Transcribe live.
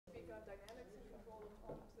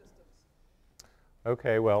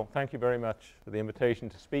Okay, well, thank you very much for the invitation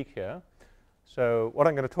to speak here. So what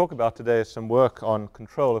I'm going to talk about today is some work on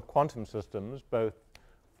control of quantum systems, both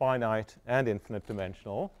finite and infinite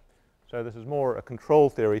dimensional. So this is more a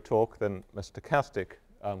control theory talk than a stochastic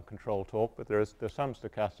control talk, but there's some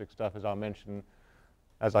stochastic stuff, as I'll mention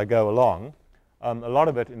as I go along. A lot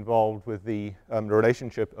of it involved with the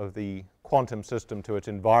relationship of the quantum system to its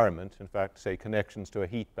environment, in fact, say connections to a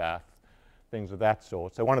heat bath, things of that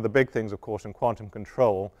sort. So one of the big things, of course, in quantum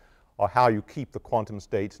control are how you keep the quantum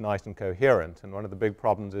states nice and coherent. And one of the big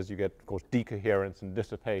problems is you get, of course, decoherence and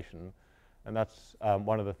dissipation. And that's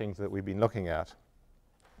one of the things that we've been looking at.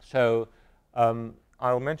 So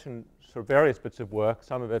I'll mention sort of various bits of work,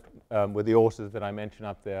 some of it with the authors that I mentioned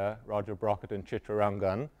up there, Roger Brockett and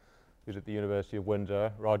Chittarangan, who's at the University of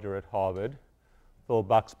Windsor, Roger at Harvard, Phil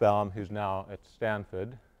Buxbaum, who's now at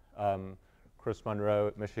Stanford, Chris Monroe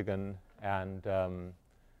at Michigan and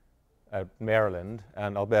at Maryland,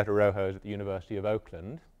 and Alberto Rojo's at the University of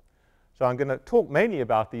Oakland. So I'm going to talk mainly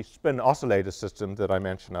about these spin oscillator systems that I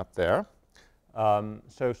mentioned up there.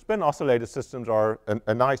 So spin oscillator systems are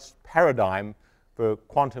a nice paradigm for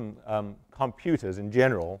quantum computers in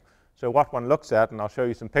general. So what one looks at, and I'll show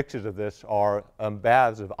you some pictures of this, are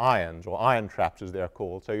baths of ions, or ion traps as they're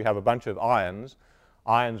called. So you have a bunch of ions.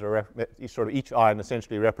 Ions are sort of each ion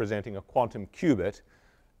essentially representing a quantum qubit.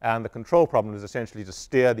 And the control problem is essentially to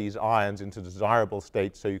steer these ions into desirable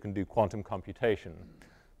states so you can do quantum computation.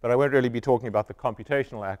 But I won't really be talking about the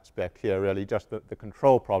computational aspect here, really, just the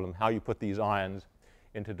control problem, how you put these ions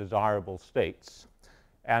into desirable states.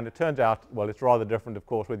 And it turns out, well, it's rather different, of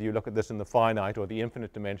course, whether you look at this in the finite or the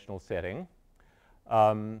infinite dimensional setting.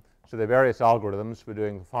 So there are various algorithms for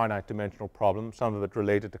doing the finite dimensional problem, some of it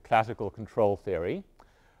related to classical control theory.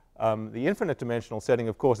 The infinite dimensional setting,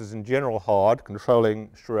 of course, is in general hard. Controlling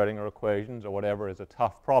Schrödinger equations or whatever is a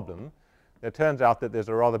tough problem. It turns out that there's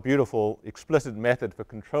a rather beautiful explicit method for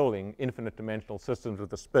controlling infinite dimensional systems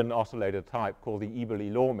with the spin oscillator type called the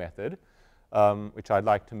Eberle law method, which I'd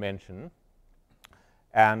like to mention.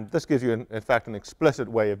 And this gives you, in fact, an explicit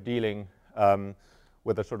way of dealing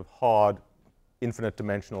with a sort of hard infinite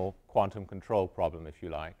dimensional quantum control problem, if you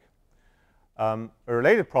like. A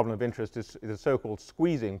related problem of interest is the so-called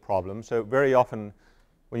squeezing problem. So very often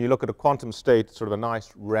when you look at a quantum state, it's sort of a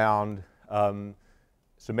nice round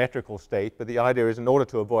symmetrical state, but the idea is in order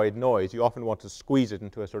to avoid noise, you often want to squeeze it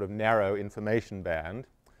into a sort of narrow information band,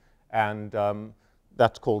 and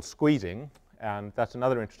that's called squeezing, and that's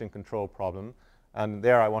another interesting control problem. And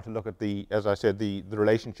there I want to look at the, as I said, the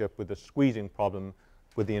relationship with the squeezing problem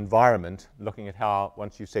with the environment, looking at how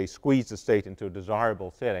once you say squeeze the state into a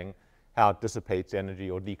desirable setting, how it dissipates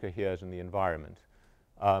energy or decoheres in the environment.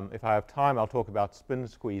 If I have time, I'll talk about spin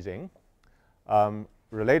squeezing.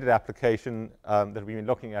 Related application that we've been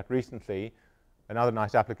looking at recently, another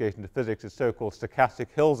nice application to physics is so-called stochastic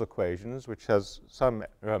Hills equations, which has some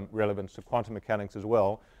relevance to quantum mechanics as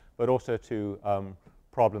well, but also to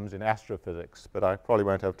problems in astrophysics. But I probably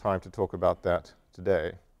won't have time to talk about that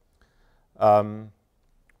today.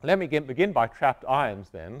 Let me begin by trapped ions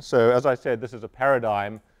then. So as I said, this is a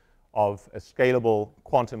paradigm of a scalable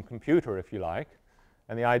quantum computer, if you like.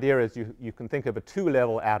 And the idea is you can think of a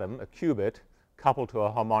two-level atom, a qubit, coupled to a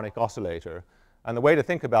harmonic oscillator. And the way to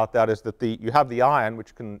think about that is that you have the ion,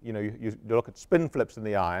 which can, you look at spin flips in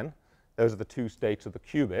the ion. Those are the two states of the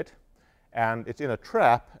qubit. And it's in a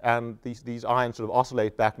trap, and these ions sort of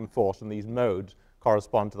oscillate back and forth, and these modes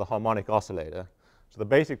correspond to the harmonic oscillator. So the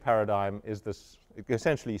basic paradigm is this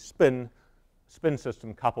essentially spin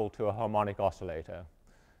system coupled to a harmonic oscillator.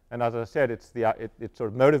 And as I said, it's sort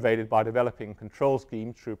of motivated by developing control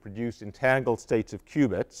schemes to produce entangled states of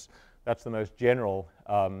qubits. That's the most general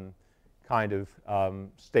kind of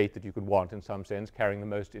state that you could want in some sense, carrying the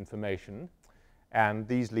most information. And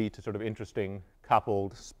these lead to sort of interesting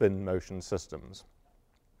coupled spin motion systems.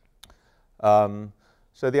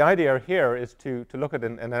 So the idea here is to look at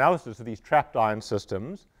an analysis of these trapped ion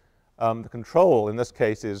systems. The control in this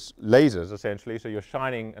case is lasers, essentially. So you're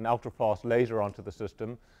shining an ultrafast laser onto the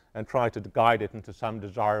system and try to guide it into some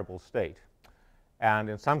desirable state. And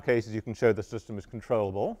in some cases, you can show the system is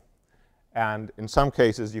controllable. And in some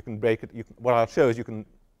cases, you can break it. What I'll show is you can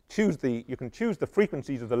choose the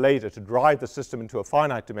frequencies of the laser to drive the system into a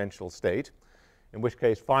finite dimensional state, in which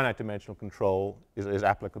case finite dimensional control is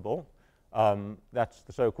applicable. That's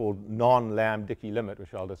the so-called non-Lamb-Dickey limit,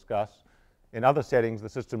 which I'll discuss. In other settings, the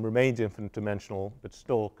system remains infinite dimensional, but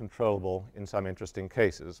still controllable in some interesting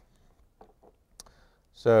cases.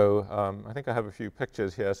 So I think I have a few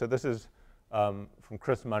pictures here. So this is from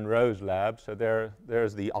Chris Monroe's lab. So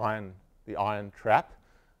there's the ion trap,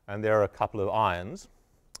 and there are a couple of ions.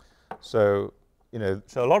 So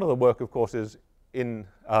so a lot of the work, of course, is in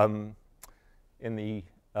the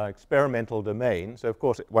experimental domain. So, of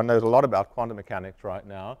course, one knows a lot about quantum mechanics right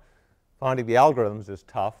now. Finding the algorithms is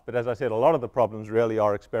tough, but as I said, a lot of the problems really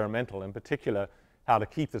are experimental, in particular, how to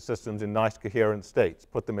keep the systems in nice coherent states,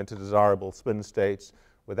 put them into desirable spin states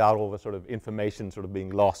without all the sort of information sort of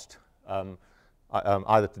being lost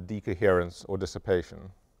either to decoherence or dissipation.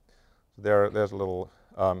 So there's a little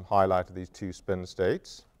highlight of these two spin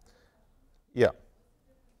states. Yeah.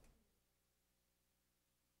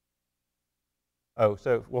 Oh,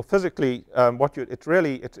 so, well, physically,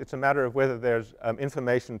 it's a matter of whether there's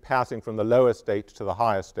information passing from the lower states to the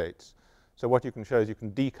higher states. So what you can show is you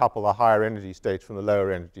can decouple the higher energy states from the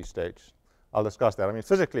lower energy states. I'll discuss that. I mean,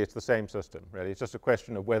 physically, it's the same system, really. It's just a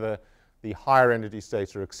question of whether the higher energy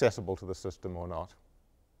states are accessible to the system or not.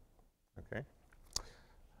 Okay.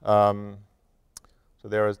 So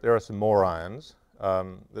there are some more ions.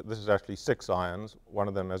 This is actually 6 ions. One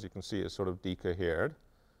of them, as you can see, is sort of decohered.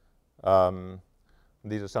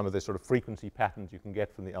 These are some of the sort of frequency patterns you can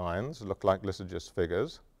get from the ions. They look like Lissajous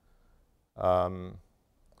figures.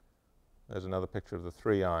 There's another picture of the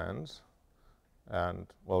 3 ions. And,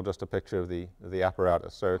 well, just a picture of the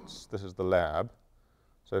apparatus. So this is the lab.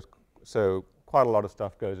 So quite a lot of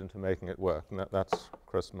stuff goes into making it work. And that's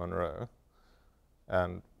Chris Monroe.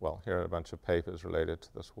 And, well, here are a bunch of papers related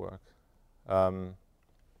to this work.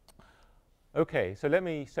 Okay, so let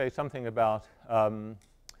me say something about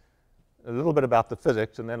a little bit about the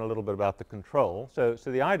physics and then a little bit about the control. So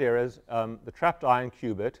the idea is the trapped ion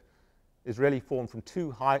qubit is really formed from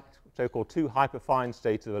so-called two hyperfine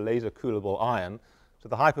states of a laser coolable ion. So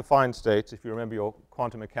the hyperfine states, if you remember your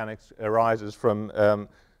quantum mechanics, arises from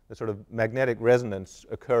the sort of magnetic resonance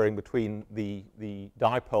occurring between the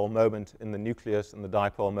dipole moment in the nucleus and the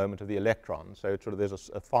dipole moment of the electron. So it's sort of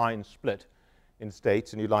there's a fine split in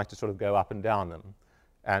states, and you'd like to sort of go up and down them.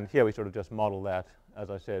 And here we sort of just model that, as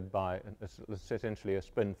I said, by essentially a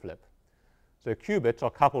spin flip. So qubits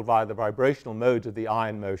are coupled via the vibrational modes of the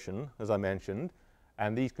ion motion, as I mentioned,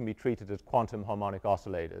 and these can be treated as quantum harmonic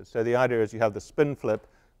oscillators. So the idea is you have the spin flip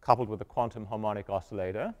coupled with a quantum harmonic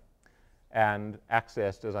oscillator and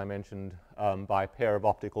accessed, as I mentioned, by a pair of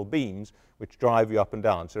optical beams which drive you up and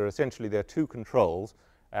down. So essentially there are 2 controls,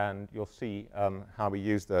 and you'll see how we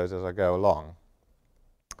use those as I go along.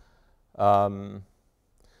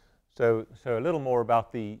 So a little more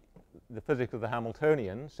about the physics of the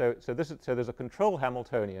Hamiltonian. So there's a control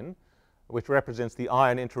Hamiltonian which represents the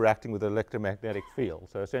ion interacting with the electromagnetic field.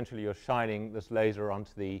 So essentially you're shining this laser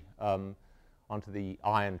onto the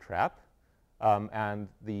ion trap, and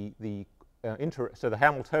so the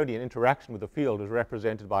Hamiltonian interaction with the field is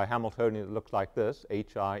represented by a Hamiltonian that looks like this: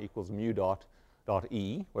 HI equals mu dot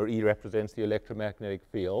E, where E represents the electromagnetic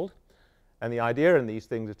field. And the idea in these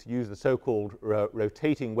things is to use the so-called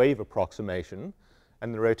rotating wave approximation. And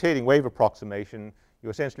in the rotating wave approximation, you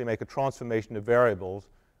essentially make a transformation of variables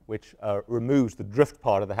which removes the drift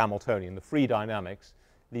part of the Hamiltonian, the free dynamics,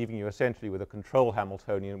 leaving you essentially with a control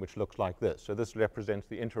Hamiltonian which looks like this. So this represents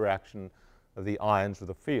the interaction of the ions with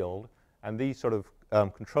the field. And these sort of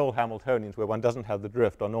control Hamiltonians where one doesn't have the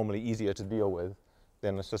drift are normally easier to deal with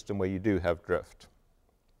than a system where you do have drift.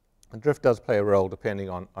 And drift does play a role depending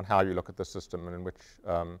on how you look at the system and in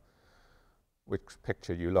which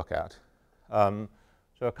picture you look at.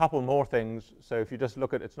 So a couple more things. So if you just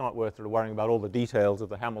look at, it's not worth sort of worrying about all the details of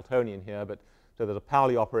the Hamiltonian here, but so there's a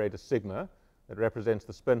Pauli operator sigma that represents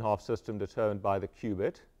the spin half system determined by the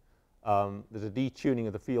qubit. There's a detuning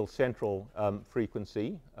of the field central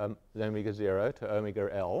frequency, omega 0 to omega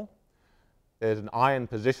L. There's an ion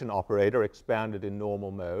position operator expanded in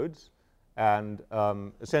normal modes. And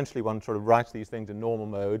essentially one sort of writes these things in normal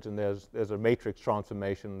modes, and there's a matrix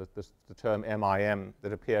transformation that the term MIM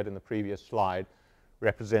that appeared in the previous slide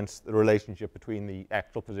represents the relationship between the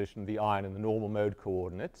actual position of the ion and the normal mode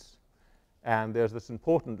coordinates. And there's this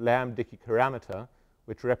important Lamb-Dickey parameter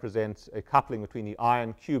which represents a coupling between the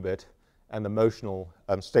ion qubit and the motional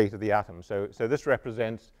state of the atom. So this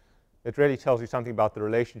represents, it really tells you something about the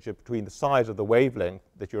relationship between the size of the wavelength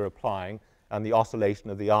that you're applying and the oscillation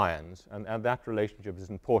of the ions. And that relationship is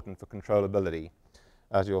important for controllability,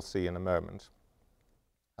 as you'll see in a moment.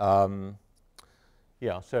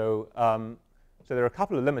 So there are a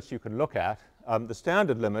couple of limits you can look at. The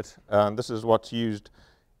standard limit, this is what's used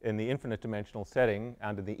in the infinite dimensional setting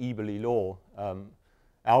and in the Eberle law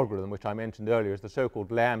algorithm, which I mentioned earlier, is the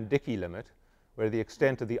so-called Lamb-Dickey limit, where the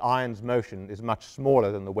extent of the ion's motion is much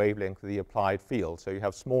smaller than the wavelength of the applied field. So you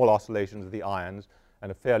have small oscillations of the ions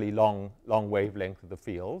and a fairly long wavelength of the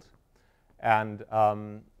field. And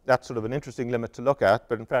that's sort of an interesting limit to look at,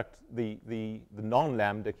 but in fact, the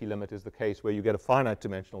non-Lamb-Dickey limit is the case where you get a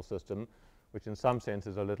finite-dimensional system, which in some sense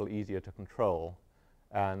is a little easier to control,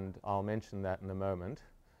 and I'll mention that in a moment.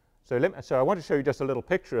 So I want to show you just a little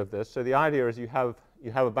picture of this. So the idea is you have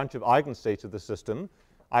a bunch of eigenstates of the system,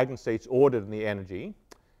 eigenstates ordered in the energy,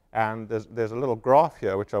 and there's a little graph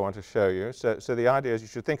here which I want to show you. So the idea is you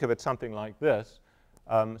should think of it something like this.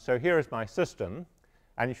 So here is my system,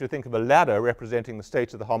 and you should think of a ladder representing the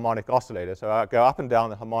states of the harmonic oscillator. So I go up and down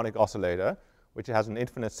the harmonic oscillator, which has an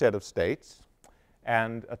infinite set of states,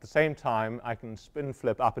 and at the same time I can spin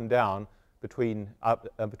flip up and down between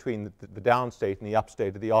the down state and the up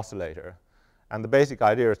state of the oscillator. And the basic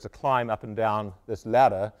idea is to climb up and down this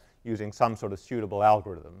ladder using some sort of suitable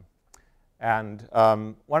algorithm. And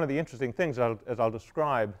one of the interesting things, as I'll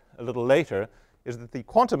describe a little later, is that the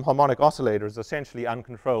quantum harmonic oscillator is essentially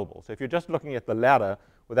uncontrollable. So if you're just looking at the ladder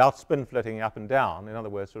without spin flitting up and down, in other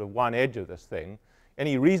words, sort of one edge of this thing,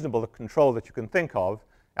 any reasonable control that you can think of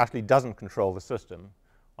actually doesn't control the system.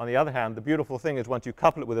 On the other hand, the beautiful thing is once you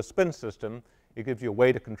couple it with a spin system, it gives you a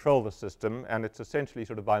way to control the system, and it's essentially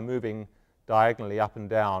sort of by moving diagonally up and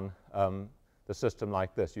down the system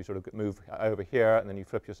like this. You sort of move over here, and then you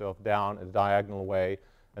flip yourself down in a diagonal way,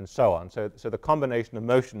 and so on. So the combination of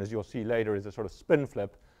motion, as you'll see later, is a sort of spin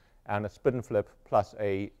flip, and a spin flip plus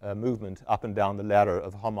a movement up and down the ladder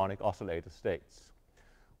of harmonic oscillator states.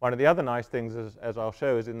 One of the other nice things, as I'll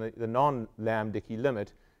show, is in the non-Lamb-Dickey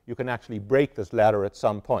limit, you can actually break this ladder at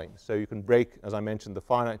some point. So you can break, as I mentioned,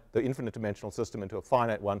 the infinite dimensional system into a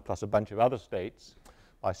finite one plus a bunch of other states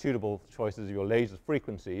by suitable choices of your laser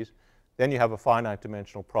frequencies. Then you have a finite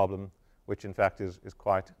dimensional problem, which in fact is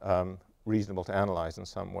quite reasonable to analyze in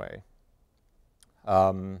some way.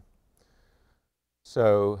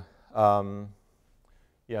 So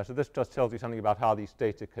this just tells you something about how these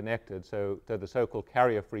states are connected. So the so-called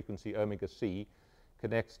carrier frequency omega c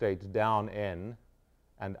connects states down n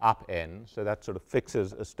and up n. So that sort of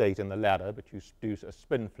fixes a state in the ladder, but you do a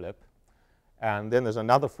spin flip. And then there's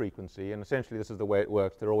another frequency, and essentially this is the way it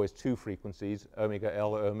works. There are always two frequencies, omega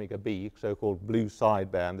L or omega B, so-called blue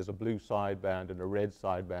sideband. There's a blue sideband and a red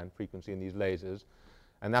sideband frequency in these lasers,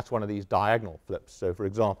 and that's one of these diagonal flips. So for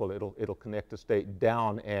example, it'll connect a state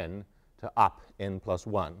down n to up n plus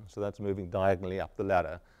 1. So that's moving diagonally up the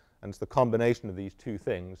ladder. And it's the combination of these two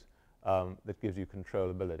things that gives you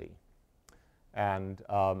controllability. And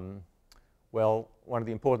well, one of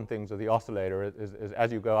the important things of the oscillator is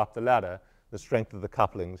as you go up the ladder, the strength of the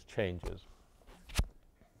couplings changes.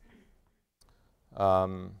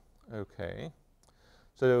 Okay.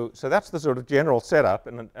 So that's the sort of general setup,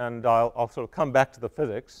 and I'll sort of come back to the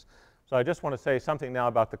physics. So I just want to say something now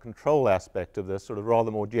about the control aspect of this, sort of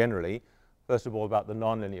rather more generally. First of all, about the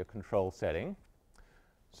nonlinear control setting.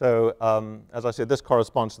 So as I said, this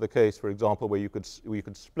corresponds to the case, for example, where you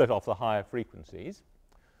could split off the higher frequencies.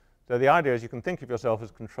 So the idea is you can think of yourself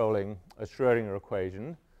as controlling a Schrödinger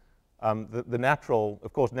equation.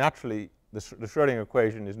 Of course, naturally, the Schrödinger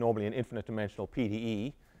equation is normally an infinite dimensional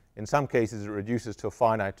PDE. In some cases, it reduces to a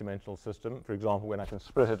finite dimensional system. For example, when I can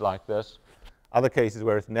split it like this. Other cases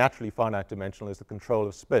where it's naturally finite dimensional is the control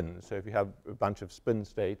of spins. So if you have a bunch of spin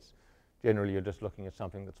states, generally you're just looking at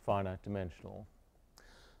something that's finite dimensional.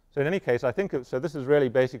 So in any case, I think so this is really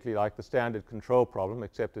basically like the standard control problem,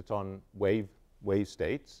 except it's on wave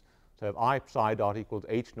states. So if I psi dot equals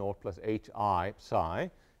h naught plus hi psi,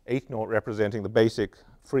 h naught representing the basic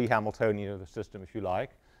free Hamiltonian of the system, if you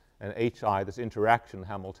like, and hi, this interaction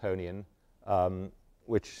Hamiltonian,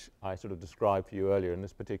 which I sort of described for you earlier in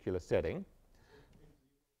this particular setting.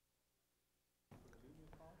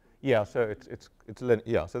 Yeah, so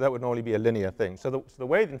so that would normally be a linear thing. So the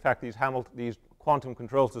way, in fact, these quantum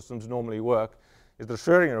control systems normally work is the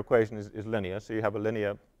Schrödinger equation is linear, so you have a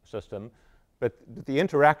linear system, but the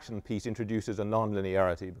interaction piece introduces a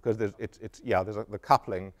nonlinearity because there's the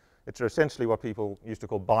coupling. It's essentially what people used to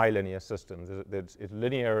call bilinear systems. It's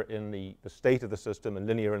linear in the state of the system and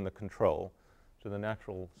linear in the control. So the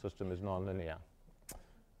natural system is nonlinear.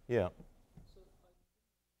 Yeah.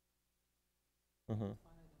 Mm-hmm.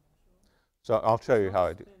 So I'll show you how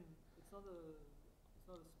I do.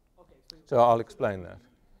 So I'll explain that.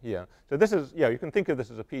 Yeah. So this is, you can think of this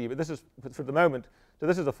as a PD, but this is, for the moment, so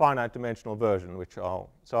this is a finite dimensional version, which I'll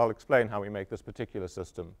explain how we make this particular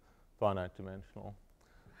system finite dimensional.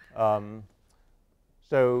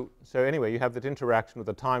 So anyway, you have that interaction with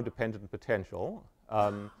a time-dependent potential.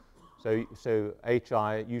 So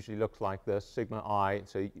hi usually looks like this, sigma I,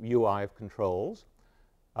 so ui of controls.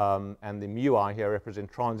 And the mu here represent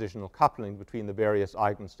transitional coupling between the various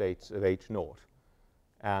eigenstates of h naught.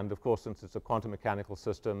 And of course, since it's a quantum mechanical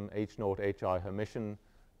system, h naught, hi Hermitian,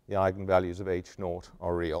 the eigenvalues of H naught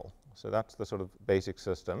are real. So that's the sort of basic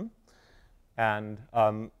system. And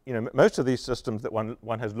you know, most of these systems that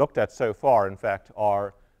one has looked at so far, in fact,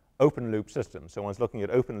 are open loop systems. So one's looking at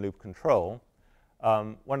open loop control.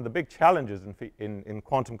 One of the big challenges in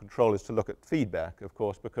quantum control is to look at feedback, of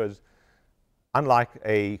course, because unlike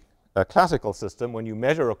a classical system, when you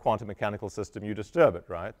measure a quantum mechanical system, you disturb it,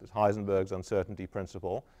 right? There's Heisenberg's uncertainty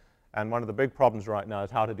principle. And one of the big problems right now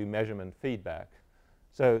is how to do measurement feedback.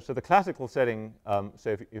 So the classical setting,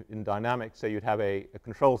 so if in dynamics, say you'd have a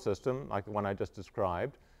control system like the one I just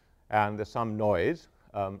described, and there's some noise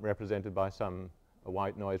represented by a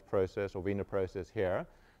white noise process or Wiener process here.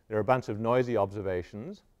 There are a bunch of noisy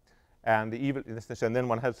observations, and then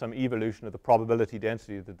one has some evolution of the probability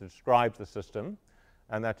density that describes the system,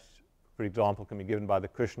 and that, for example, can be given by the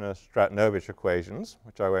Kushner-Stratinovich equations,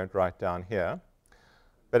 which I won't write down here.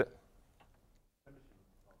 But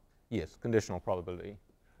yes, conditional probability,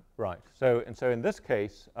 right. So in this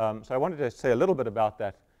case, so I wanted to say a little bit about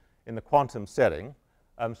that in the quantum setting.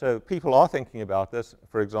 So people are thinking about this.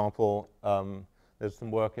 For example, there's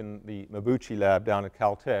some work in the Mabuchi lab down at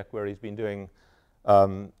Caltech where he's been doing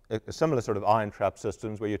a similar sort of ion trap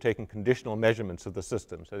systems where you're taking conditional measurements of the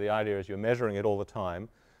system. So the idea is you're measuring it all the time,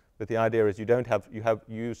 but the idea is you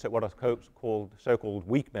use what are called so-called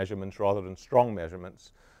weak measurements rather than strong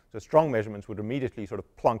measurements. So strong measurements would immediately sort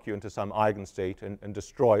of plunk you into some eigenstate and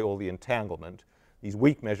destroy all the entanglement. These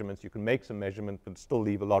weak measurements, you can make some measurement but still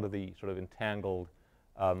leave a lot of the sort of entangled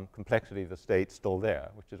complexity of the state still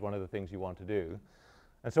there, which is one of the things you want to do.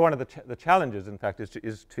 And so one of the challenges, in fact,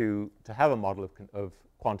 is to have a model of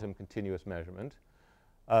quantum continuous measurement.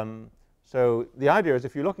 So the idea is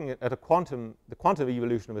if you're looking at the quantum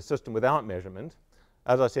evolution of a system without measurement,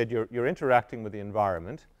 as I said, you're interacting with the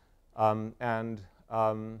environment.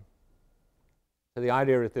 So the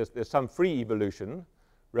idea is there's some free evolution,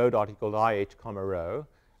 rho dot equal to IH comma rho,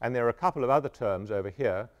 and there are a couple of other terms over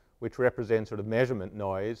here which represent sort of measurement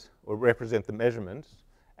noise, or represent the measurements,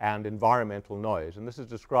 and environmental noise. And this is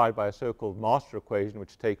described by a so-called master equation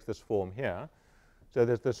which takes this form here. So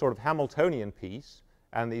there's this sort of Hamiltonian piece,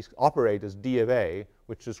 and these operators D of A,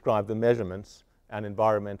 which describe the measurements and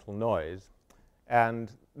environmental noise.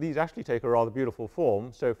 And these actually take a rather beautiful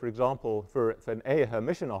form. So for example, for an A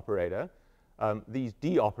Hermitian operator, these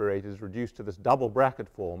D operators reduce to this double bracket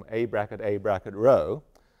form, A bracket rho.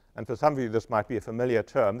 And for some of you, this might be a familiar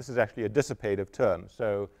term. This is actually a dissipative term.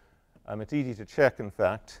 So it's easy to check, in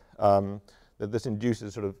fact, that this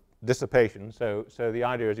induces sort of dissipation. So the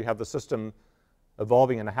idea is you have the system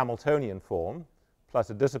evolving in a Hamiltonian form plus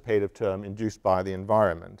a dissipative term induced by the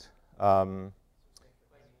environment. So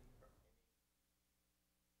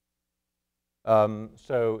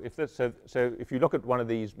if you look at one of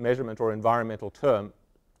these measurement or environmental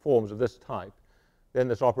forms of this type, then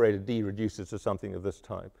this operator D reduces to something of this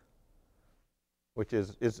type, which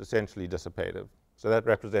is essentially dissipative. So that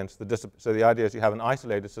represents so the idea is you have an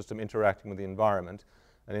isolated system interacting with the environment,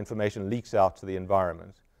 and information leaks out to the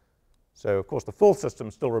environment. So of course the full system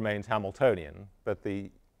still remains Hamiltonian, but the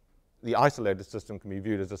isolated system can be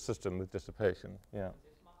viewed as a system with dissipation. Yeah.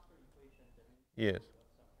 Yes.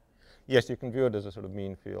 Yes, you can view it as a sort of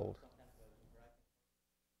mean field.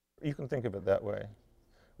 You can think of it that way.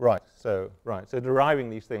 Right. So deriving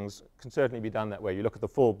these things can certainly be done that way. You look at the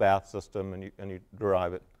full bath system and you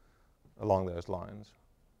derive it along those lines.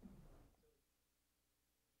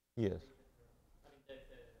 Yes.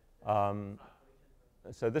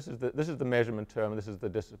 So this is the measurement term. This is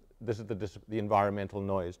the environmental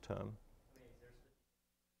noise term.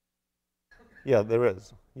 Yeah, there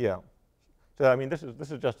is. Yeah. So I mean, this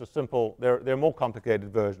is just a simple. There are more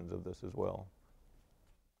complicated versions of this as well.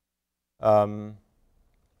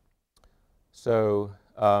 So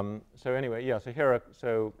anyway, yeah. So here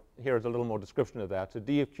is a little more description of that. So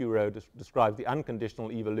D of Q rho describes the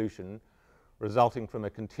unconditional evolution resulting from a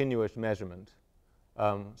continuous measurement.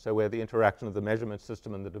 So where the interaction of the measurement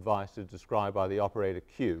system and the device is described by the operator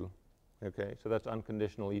Q. Okay, so that's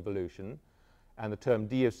unconditional evolution. And the term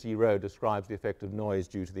D of C rho describes the effect of noise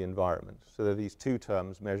due to the environment. So there are these two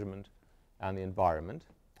terms, measurement and the environment.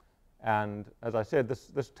 And as I said,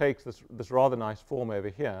 this takes this rather nice form over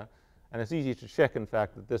here. And it's easy to check, in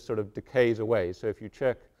fact, that this sort of decays away. So if you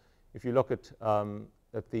look at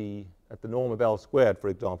the norm of L squared, for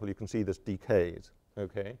example, you can see this decays.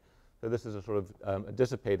 Okay, so this is a sort of a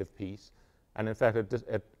dissipative piece. And in fact,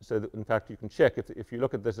 in fact, you can check if you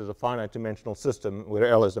look at this as a finite dimensional system where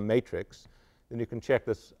L is a matrix, then you can check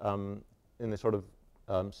this in the sort of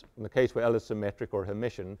in the case where L is symmetric or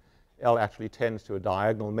Hermitian, L actually tends to a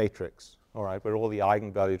diagonal matrix. All right, where all the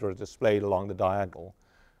eigenvalues are displayed along the diagonal.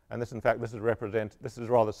 And this, in fact, this is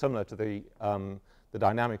rather similar to the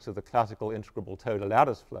dynamics of the classical integrable Toda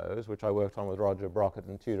lattice flows, which I worked on with Roger Brockett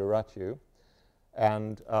and Tudor Ratiu.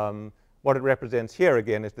 And what it represents here,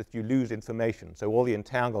 again, is that you lose information. So all the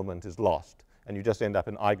entanglement is lost, and you just end up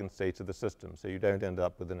in eigenstates of the system. So you don't end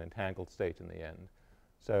up with an entangled state in the end.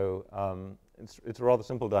 So it's a rather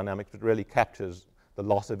simple dynamic, but really captures the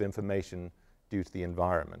loss of information due to the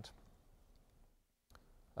environment.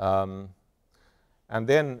 And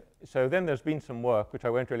then, so then there's been some work, which I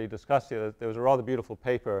won't really discuss here. There was a rather beautiful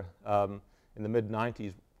paper in the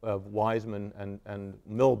mid-90s of Wiseman and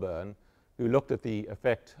Milburn, who looked at the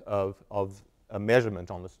effect of a measurement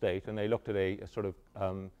on the state, and they looked at a sort of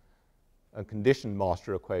a condition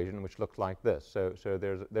master equation, which looked like this. So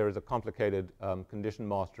there is a complicated condition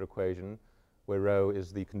master equation where rho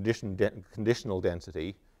is the conditional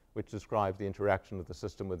density, which describes the interaction of the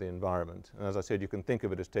system with the environment. And as I said, you can think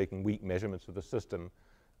of it as taking weak measurements of the system,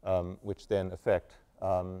 which then affect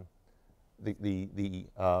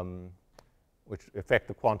which affect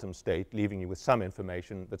the quantum state, leaving you with some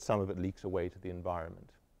information, but some of it leaks away to the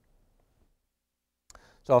environment.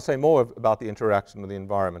 So I'll say more about the interaction with the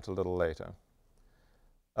environment a little later.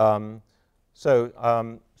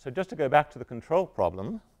 So just to go back to the control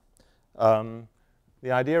problem,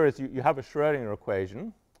 the idea is you have a Schrödinger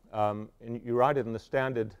equation, and you write it in the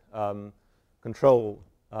standard control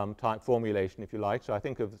type formulation, if you like. So I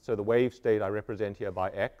think of the wave state I represent here by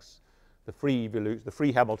x, the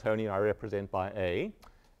free Hamiltonian I represent by a,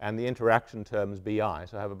 and the interaction term is bi.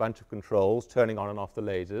 So I have a bunch of controls turning on and off the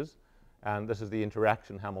lasers, and this is the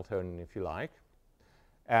interaction Hamiltonian, if you like.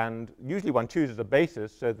 And usually one chooses a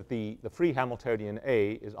basis so that the free Hamiltonian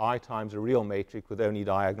A is I times a real matrix with only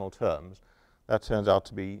diagonal terms. That turns out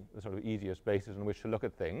to be the sort of easiest basis in which to look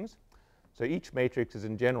at things. So each matrix is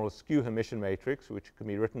in general a skew-Hermitian matrix, which can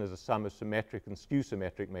be written as a sum of symmetric and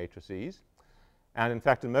skew-symmetric matrices. And in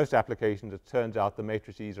fact, in most applications, it turns out the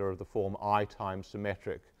matrices are of the form I times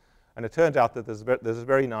symmetric. And it turns out that there's a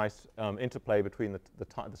very nice interplay between the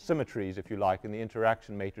symmetries, if you like, in the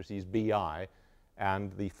interaction matrices bi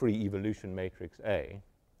and the free evolution matrix A.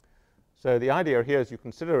 So the idea here is you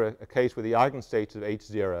consider a case where the eigenstates of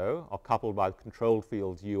H0 are coupled by the controlled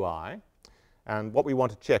fields Ui. And what we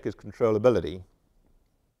want to check is controllability.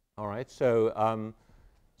 All right, so,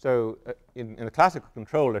 in the classical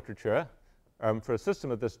control literature, for a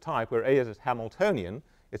system of this type where A is Hamiltonian,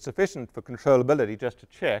 it's sufficient for controllability just to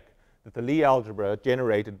check that the Lie algebra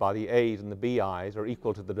generated by the A's and the Bi's are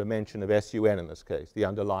equal to the dimension of SUN in this case, the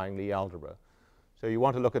underlying Lie algebra. So you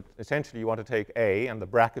want to look at, essentially you want to take A and the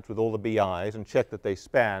brackets with all the Bi's and check that they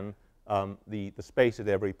span the space at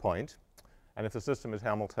every point. And if the system is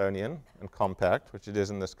Hamiltonian and compact, which it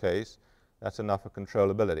is in this case, that's enough for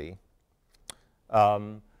controllability.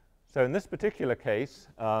 So in this particular case,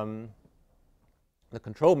 the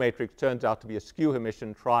control matrix turns out to be a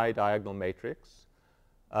skew-Hermitian tri-diagonal matrix.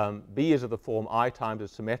 B is of the form I times a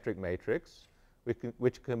symmetric matrix,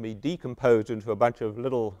 which can be decomposed into a bunch of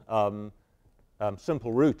little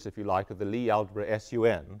simple roots, if you like, of the Lie algebra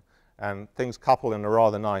SUN, and things couple in a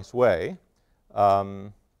rather nice way.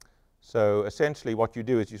 So essentially what you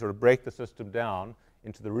do is you sort of break the system down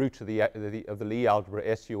into the roots of the Lie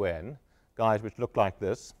algebra SUN, guys, which look like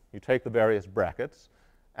this. You take the various brackets,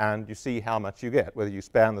 and you see how much you get, whether you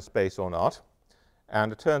span the space or not.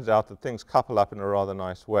 And it turns out that things couple up in a rather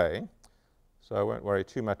nice way. So I won't worry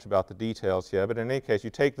too much about the details here, but in any case, you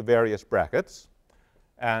take the various brackets,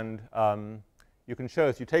 and you can show,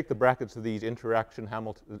 as you take the brackets of these interaction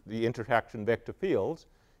vector fields,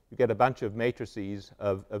 you get a bunch of matrices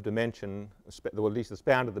of dimension, well, at least the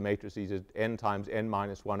span of the matrices is n times n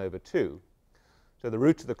minus 1 over 2. So the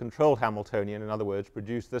roots of the control Hamiltonian, in other words,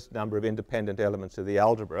 produce this number of independent elements of the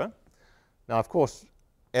algebra. Now, of course,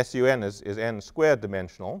 SUN is n squared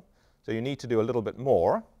dimensional, so you need to do a little bit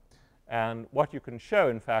more. And what you can show,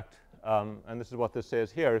 in fact, and this is what this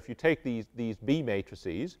says here, if you take these B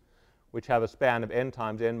matrices, which have a span of n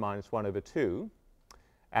times n minus 1 over 2,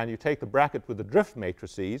 and you take the bracket with the drift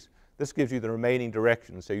matrices, this gives you the remaining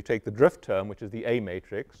direction. So you take the drift term, which is the A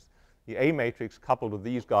matrix. The A matrix coupled with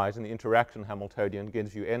these guys in the interaction Hamiltonian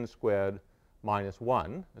gives you n squared minus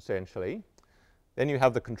 1, essentially. Then you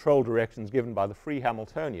have the control directions given by the free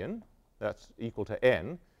Hamiltonian. That's equal to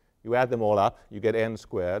n. You add them all up, you get n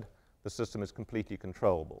squared. The system is completely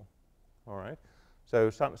controllable. All right? So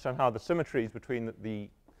somehow the symmetries between the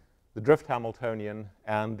drift Hamiltonian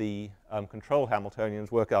and the control Hamiltonians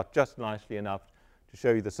work out just nicely enough to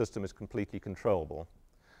show you the system is completely controllable.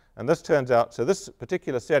 And this turns out, so this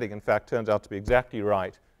particular setting, in fact, turns out to be exactly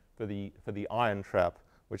right for the ion trap,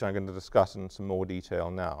 which I'm going to discuss in some more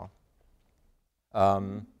detail now.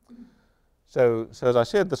 So as I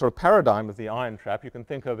said, the sort of paradigm of the ion trap you can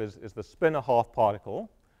think of as the spinor half particle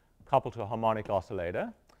coupled to a harmonic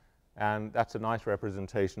oscillator, and that's a nice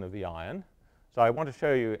representation of the ion. So I want to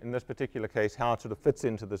show you in this particular case how it sort of fits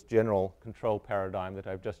into this general control paradigm that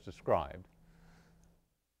I've just described.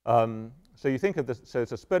 So you think of this, so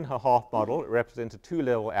it's a spinor half model. It represents a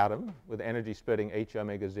two-level atom with energy splitting H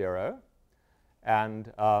omega 0,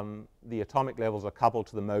 and the atomic levels are coupled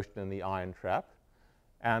to the motion in the ion trap.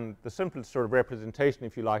 And the simplest sort of representation,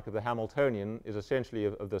 if you like, of the Hamiltonian is essentially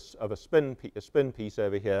of a spin piece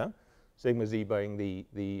over here, sigma z being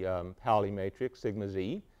the Pauli matrix, sigma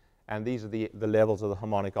z, and these are the levels of the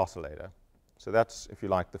harmonic oscillator. So that's, if you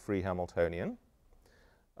like, the free Hamiltonian.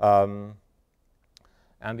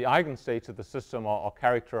 And the eigenstates of the system are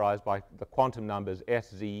characterized by the quantum numbers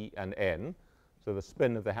S, Z, and N. So the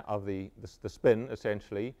spin of the spin,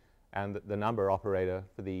 essentially, and the number operator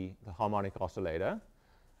for the harmonic oscillator.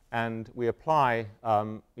 And we apply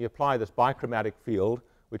this bichromatic field,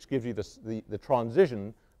 which gives you the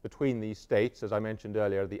transition between these states, as I mentioned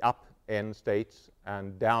earlier, the up n states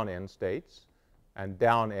and down n states, and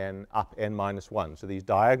down n, up n minus 1. So these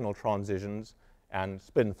diagonal transitions and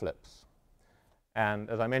spin flips. And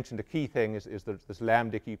as I mentioned, a key thing is this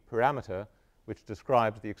Lamb-Dicke parameter, which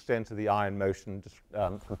describes the extent of the ion motion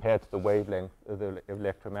compared to the wavelength of the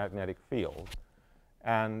electromagnetic field.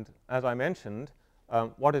 And as I mentioned,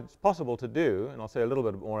 what it's possible to do, and I'll say a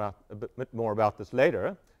bit more about this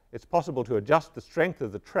later, it's possible to adjust the strength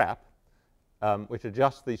of the trap, which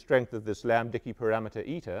adjusts the strength of this Lamb-Dicke parameter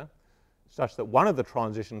eta, such that one of the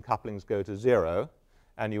transition couplings go to 0,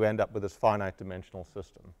 and you end up with this finite dimensional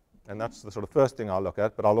system. And that's the sort of first thing I'll look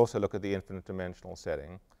at, but I'll also look at the infinite dimensional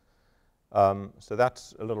setting. So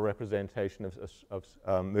that's a little representation of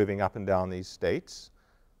moving up and down these states,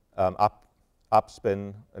 up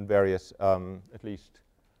spin and various, at least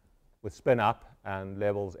with spin up and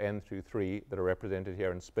levels n through 3 that are represented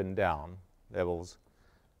here, and spin down levels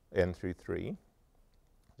n through 3,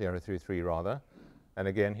 0 through 3 rather. And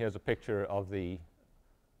again, here's a picture of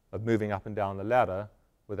moving up and down the ladder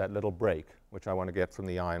with that little break, which I want to get from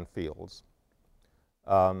the ion fields.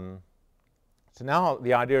 So now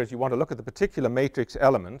the idea is you want to look at the particular matrix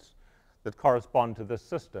elements that correspond to this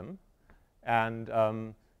system, and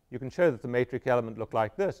you can show that the matrix element look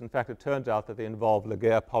like this. In fact, it turns out that they involve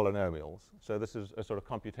Laguerre polynomials. So this is a sort of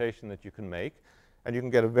computation that you can make, and you can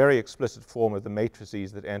get a very explicit form of the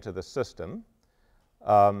matrices that enter the system.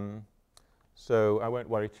 So I won't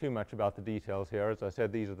worry too much about the details here. As I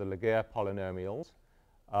said, these are the Laguerre polynomials.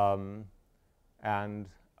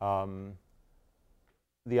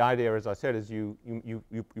 The idea, as I said, is you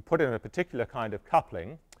put in a particular kind of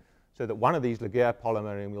coupling so that one of these Laguerre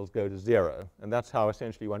polynomials go to 0. And that's how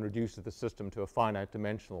essentially one reduces the system to a finite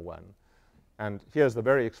dimensional one. And here's the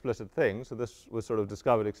very explicit thing. So this was sort of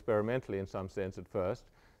discovered experimentally in some sense at first,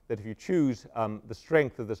 that if you choose the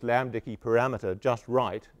strength of this Lamb-Dicke parameter just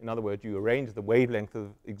right, in other words, you arrange the wavelength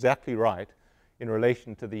exactly right in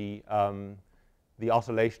relation to the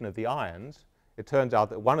oscillation of the ions, it turns out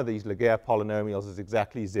that one of these Laguerre polynomials is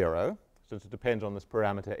exactly 0, since it depends on this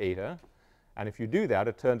parameter eta. And if you do that,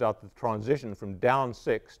 it turns out that the transition from down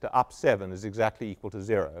 6 to up 7 is exactly equal to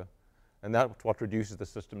 0. And that's what reduces the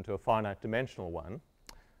system to a finite dimensional one.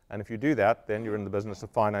 And if you do that, then you're in the business of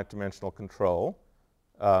finite dimensional control,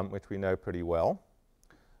 which we know pretty well.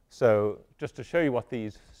 So just to show you what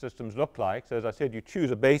these systems look like, so as I said, you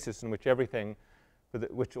choose a basis in which everything,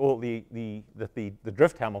 which all the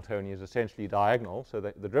drift Hamiltonian is essentially diagonal. So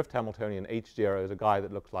the drift Hamiltonian H0 is a guy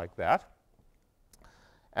that looks like that.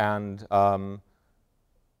 And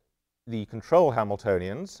the control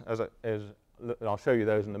Hamiltonians, I'll show you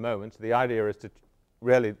those in a moment. So the idea is to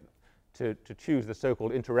really to choose the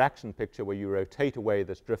so-called interaction picture where you rotate away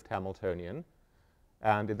this drift Hamiltonian.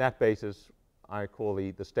 And in that basis, I call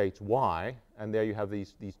the states Y. And there you have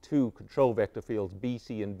these two control vector fields,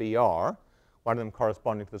 BC and BR, one of them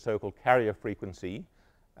corresponding to the so-called carrier frequency,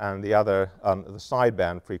 and the other the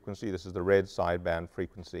sideband frequency. This is the red sideband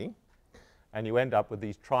frequency. And you end up with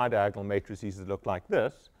these tridiagonal matrices that look like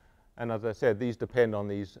this. And as I said, these depend on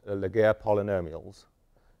these Laguerre polynomials.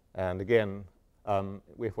 And again,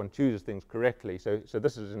 if one chooses things correctly, so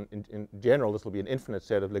this is in general, this will be an infinite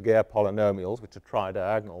set of Laguerre polynomials, which are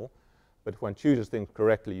tridiagonal. But if one chooses things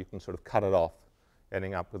correctly, you can sort of cut it off,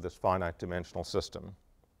 ending up with this finite dimensional system.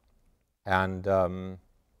 And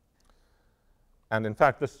in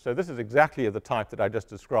fact, this is exactly of the type that I just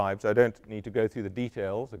described, so I don't need to go through the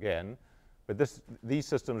details again. But these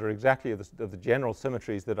systems are exactly of the general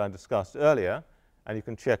symmetries that I discussed earlier, and you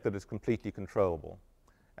can check that it's completely controllable.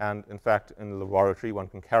 And in fact, in the laboratory, one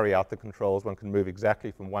can carry out the controls. One can move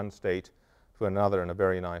exactly from one state to another in a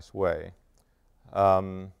very nice way.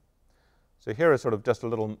 So here is sort of just a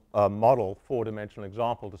little model, four-dimensional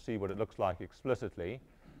example to see what it looks like explicitly.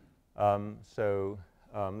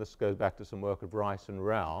 This goes back to some work of Rice and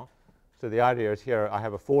Rao. So the idea is here I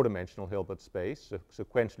have a four-dimensional Hilbert space, so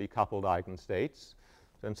sequentially coupled eigenstates.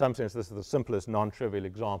 So in some sense, this is the simplest non-trivial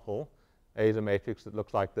example. A is a matrix that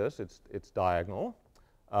looks like this. It's diagonal.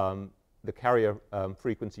 The carrier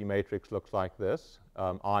frequency matrix looks like this,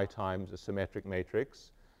 I times a symmetric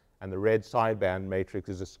matrix. And the red sideband matrix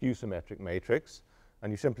is a skew-symmetric matrix.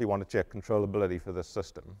 And you simply want to check controllability for this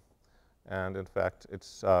system. And in fact,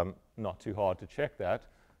 it's not too hard to check that.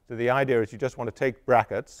 So the idea is you just want to take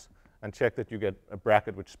brackets and check that you get a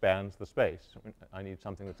bracket which spans the space. I need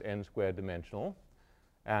something that's n squared dimensional.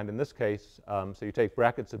 And in this case, so you take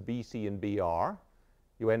brackets of BC and BR.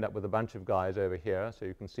 You end up with a bunch of guys over here. So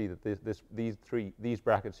you can see that these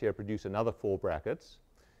brackets here produce another 4 brackets,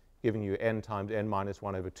 giving you n times n minus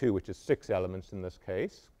 1 over 2, which is 6 elements in this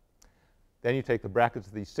case. Then you take the brackets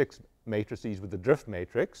of these 6 matrices with the drift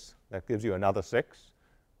matrix. That gives you another 6.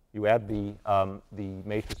 You add the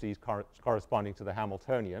matrices corresponding to the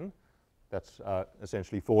Hamiltonian. That's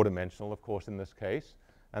essentially 4-dimensional, of course, in this case.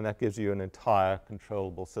 And that gives you an entire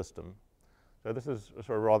controllable system. So this is a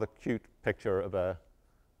sort of rather cute picture of a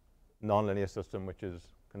nonlinear system which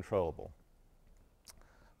is controllable.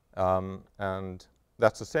 And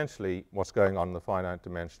that's essentially what's going on in the finite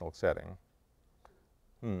dimensional setting.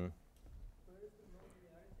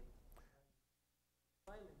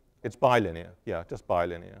 It's bilinear. Yeah, just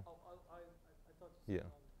bilinear. Oh, I thought yeah,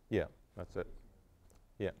 yeah, that's it.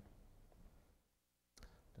 Yeah,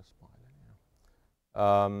 just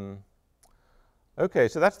bilinear. Okay,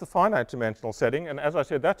 so that's the finite dimensional setting. And as I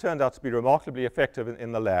said, that turned out to be remarkably effective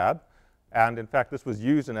in the lab. And in fact, this was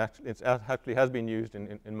used, and it actually has been used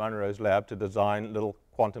in Munro's lab to design little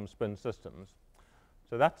quantum spin systems.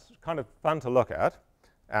 So that's kind of fun to look at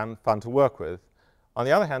and fun to work with. On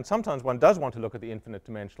the other hand, sometimes one does want to look at the infinite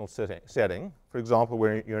dimensional setting. For example,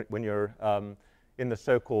 when you're in the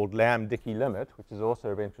so-called Lamb-Dickey limit, which is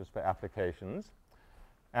also of interest for applications.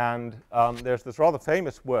 And there's this rather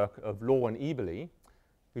famous work of Law and Eberle,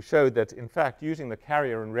 who showed that, in fact, using the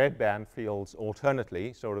carrier and red band fields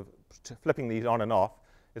alternately, sort of flipping these on and off,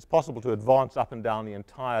 it's possible to advance up and down the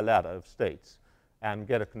entire ladder of states and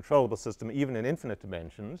get a controllable system even in infinite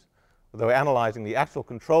dimensions, although analyzing the actual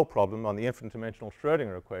control problem on the infinite dimensional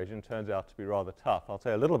Schrödinger equation turns out to be rather tough. I'll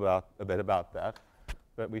say a bit about that,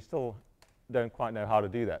 but we still don't quite know how to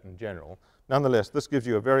do that in general. Nonetheless, this gives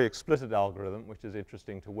you a very explicit algorithm which is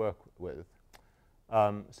interesting to work with.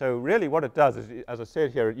 So really what it does is, as I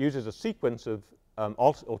said here, it uses a sequence of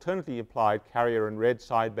alternately applied carrier and red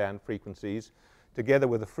sideband frequencies together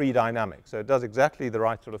with a free dynamic. So it does exactly the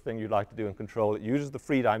right sort of thing you'd like to do in control. It uses the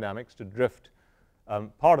free dynamics to drift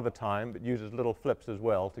part of the time, but uses little flips as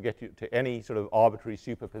well to get you to any sort of arbitrary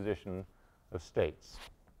superposition of states.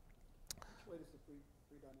 Which way does the free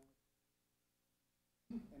dynamic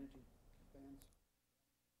energy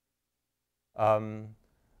bands?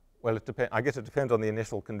 Well, I guess it depends on the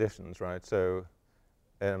initial conditions, right? So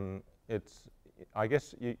you'll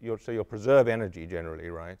preserve energy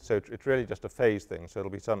generally, right? So it's really just a phase thing. So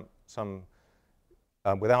it'll be some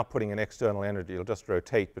without putting in external energy, it'll just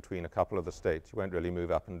rotate between a couple of the states. You won't really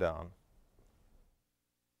move up and down.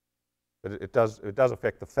 But it does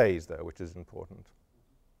affect the phase, though, which is important.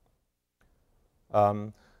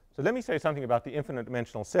 So let me say something about the infinite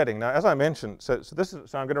dimensional setting. Now, as I mentioned, so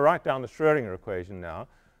I'm going to write down the Schrödinger equation now.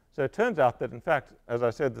 So it turns out that, in fact, as I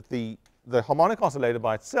said, that the harmonic oscillator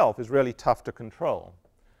by itself is really tough to control.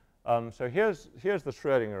 So here's the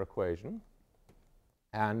Schrödinger equation.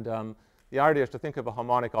 And the idea is to think of a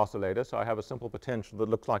harmonic oscillator. So I have a simple potential that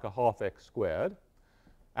looks like a half x squared.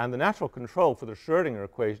 And the natural control for the Schrödinger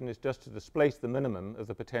equation is just to displace the minimum of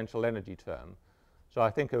the potential energy term. So I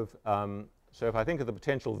think of, so if I think of the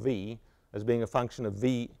potential V as being a function of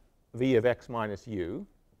V of x minus u,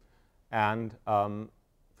 and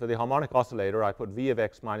for the harmonic oscillator, I put V of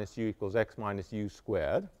x minus u equals x minus u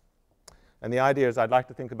squared. And the idea is I'd like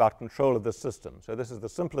to think about control of this system. So this is the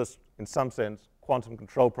simplest, in some sense, quantum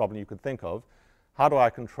control problem you could think of. How do I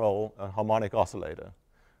control a harmonic oscillator?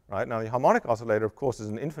 Right? Now, the harmonic oscillator, of course, is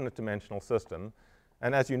an infinite dimensional system.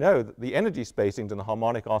 And as you know, the energy spacings in the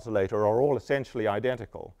harmonic oscillator are all essentially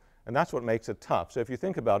identical. And that's what makes it tough. So if you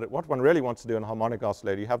think about it, what one really wants to do in a harmonic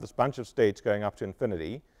oscillator, you have this bunch of states going up to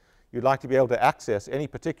infinity. You'd like to be able to access any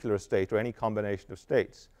particular state or any combination of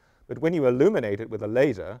states. But when you illuminate it with a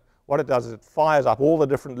laser, what it does is it fires up all the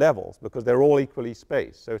different levels because they're all equally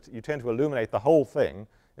spaced. So you tend to illuminate the whole thing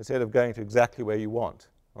instead of going to exactly where you want,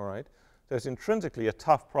 all right? So it's intrinsically a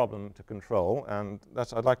tough problem to control, and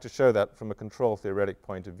I'd like to show that from a control theoretic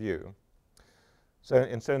point of view. So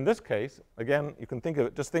in this case, again, you can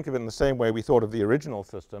just think of it in the same way we thought of the original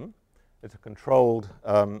system. It's a controlled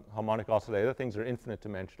harmonic oscillator. Things are infinite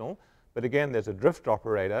dimensional. But again, there's a drift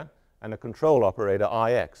operator and a control operator,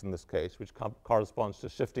 Ix in this case, which corresponds to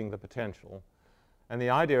shifting the potential. And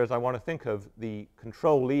the idea is I want to think of the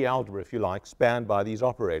control Lie algebra, if you like, spanned by these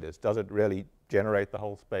operators. Does it really generate the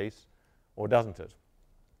whole space, or doesn't it?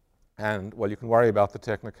 And, well, you can worry about the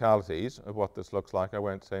technicalities of what this looks like. I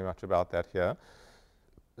won't say much about that here.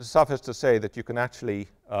 Suffice to say that you can actually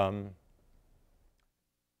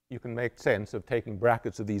you can make sense of taking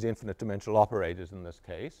brackets of these infinite dimensional operators in this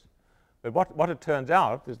case. But what it turns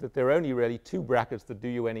out is that there are only really two brackets that do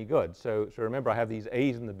you any good. So remember, I have these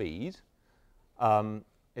A's and the B's.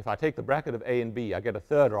 If I take the bracket of A and B, I get a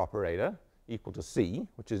third operator equal to C,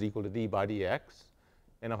 which is equal to d by dx.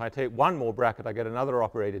 And if I take one more bracket, I get another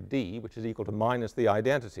operator d, which is equal to minus the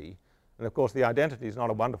identity. And of course, the identity is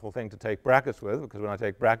not a wonderful thing to take brackets with, because when I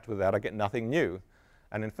take brackets with that, I get nothing new.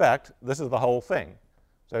 And in fact, this is the whole thing.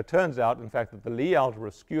 So it turns out, in fact, that the Lie algebra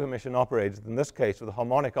of skew emission operators, in this case with a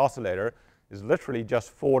harmonic oscillator, is literally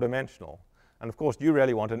just four-dimensional. And of course, you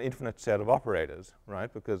really want an infinite set of operators,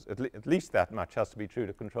 right? Because at least that much has to be true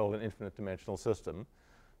to control an infinite dimensional system.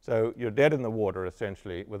 So you're dead in the water,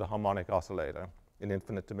 essentially, with a harmonic oscillator in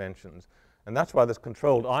infinite dimensions. And that's why this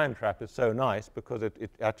controlled ion trap is so nice, because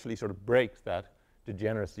it actually sort of breaks that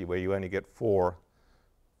degeneracy where you only get four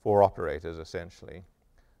operators, essentially.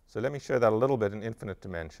 So let me show that a little bit in infinite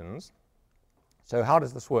dimensions. So how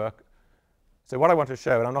does this work? So what I want to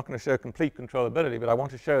show, and I'm not going to show complete controllability, but I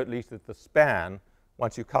want to show at least that the span,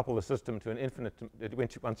 once you couple the system to an infinite,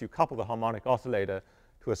 once you couple the harmonic oscillator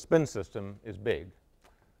to a spin system, is big.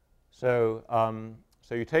 So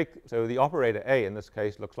so the operator A in this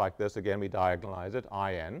case looks like this. Again, we diagonalize it,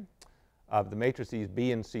 In. The matrices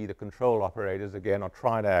B and C, the control operators, again, are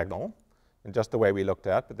tridiagonal in just the way we looked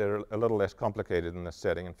at, but they're a little less complicated in this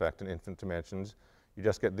setting. In fact, in infinite dimensions, you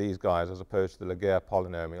just get these guys as opposed to the Laguerre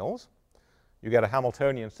polynomials. You get a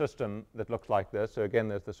Hamiltonian system that looks like this. So again,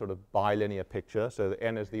 there's this sort of bilinear picture. So the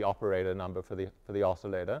n is the operator number for the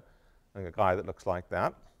oscillator, and a guy that looks like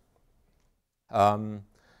that.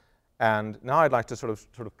 And now I'd like to sort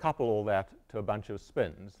of couple all that to a bunch of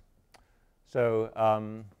spins. So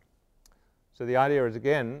so the idea is,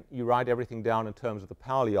 again, you write everything down in terms of the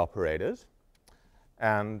Pauli operators.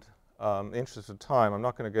 And in the interest of time, I'm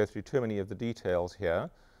not going to go through too many of the details here.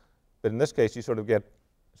 But in this case, you sort of get,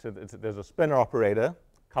 so there's a spinor operator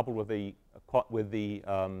coupled with the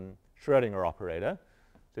Schrödinger operator.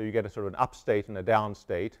 So you get a sort of an up state and a down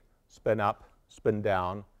state, spin up, spin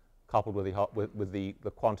down, coupled with the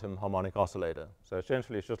quantum harmonic oscillator. So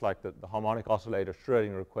essentially, it's just like the harmonic oscillator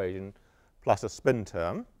Schrödinger equation plus a spin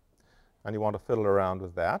term. And you want to fiddle around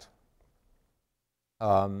with that.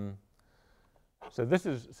 So this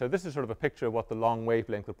is sort of a picture of what the long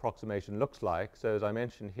wavelength approximation looks like. So as I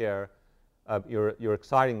mentioned here, you're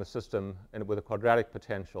exciting the system with a quadratic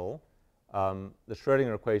potential. The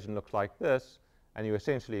Schrödinger equation looks like this, and you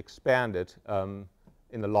essentially expand it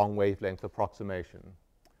in the long wavelength approximation.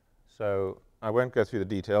 So I won't go through the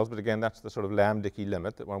details, but again, that's the sort of Lamb-Dickey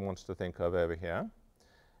limit that one wants to think of over here.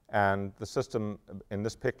 And the system in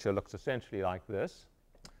this picture looks essentially like this.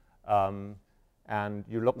 And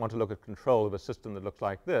you want to look at control of a system that looks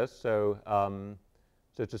like this. So,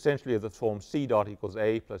 so it's essentially of the form C dot equals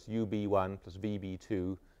A plus UB1 plus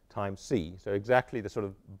VB2 times C. So exactly the sort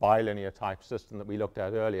of bilinear type system that we looked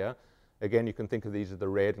at earlier. Again, you can think of these as the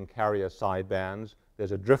red and carrier sidebands.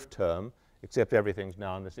 There's a drift term, except everything's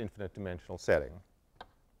now in this infinite dimensional setting.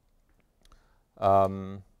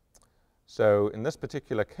 So in this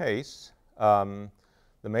particular case, the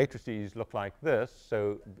matrices look like this.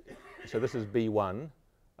 So this is B1,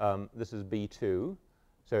 this is B2.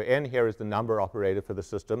 So n here is the number operator for the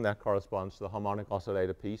system. That corresponds to the harmonic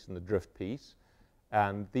oscillator piece and the drift piece.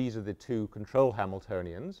 And these are the two control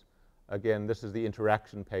Hamiltonians. Again, this is the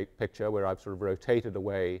interaction picture where I've sort of rotated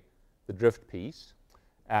away the drift piece.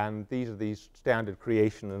 And these are these standard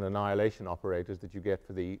creation and annihilation operators that you get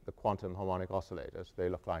for the quantum harmonic oscillators. They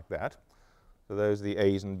look like that. So those are the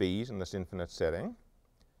A's and B's in this infinite setting.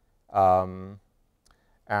 And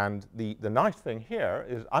the nice thing here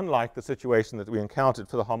is, unlike the situation that we encountered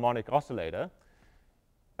for the harmonic oscillator,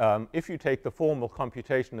 if you take the formal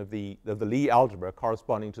computation of the Lie algebra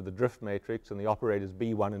corresponding to the drift matrix and the operators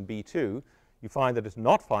B1 and B2, you find that it's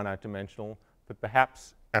not finite dimensional, but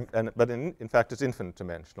perhaps, but in fact, it's infinite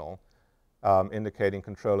dimensional, indicating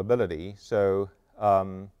controllability. So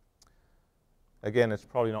again, it's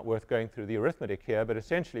probably not worth going through the arithmetic here, but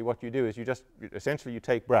essentially what you do is you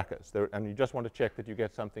take brackets, and you just want to check that you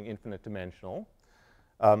get something infinite dimensional.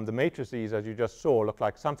 The matrices, as you just saw, look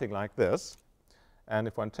like something like this. And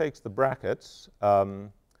if one takes the brackets,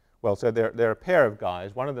 well, so they're a pair of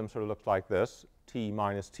guys. One of them sort of looks like this, t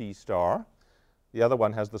minus t star. The other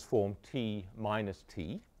one has this form t minus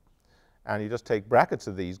t. And you just take brackets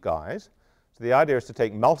of these guys. So the idea is to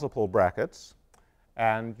take multiple brackets,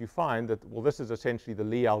 and you find that, well, this is essentially the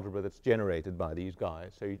Lie algebra that's generated by these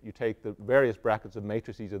guys. So you take the various brackets of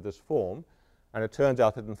matrices of this form, and it turns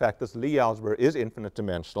out that, in fact, this Lie algebra is infinite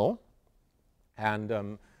dimensional. And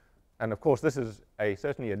of course, this is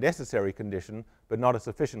certainly a necessary condition, but not a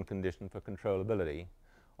sufficient condition for controllability.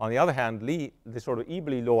 On the other hand, the sort of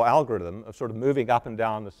Ebeli law algorithm of sort of moving up and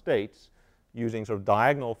down the states using sort of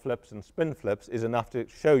diagonal flips and spin flips is enough to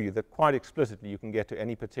show you that quite explicitly you can get to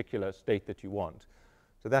any particular state that you want.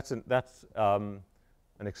 So that's an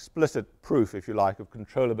explicit proof, if you like, of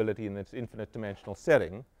controllability in its infinite dimensional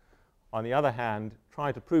setting. On the other hand,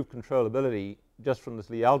 trying to prove controllability just from this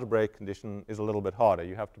Lie algebraic condition is a little bit harder.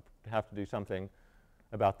 You have to do something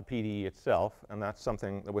about the PDE itself, and that's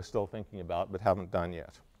something that we're still thinking about but haven't done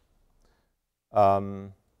yet.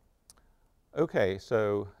 Okay,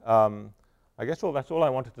 so I guess that's all I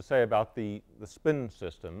wanted to say about the spin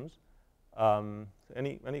systems.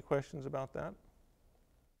 Any questions about that?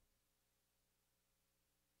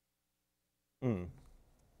 A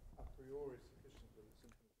priori sufficient, but it's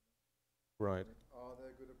infinite. Right. Are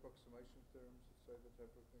there good approximation theorems that say that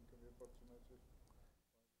everything can be approximated?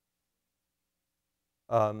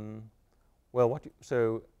 Well,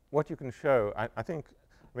 what you can show, I think,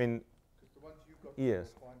 I mean, because the ones you've got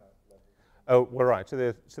yes. are finite level. Oh, well, right. So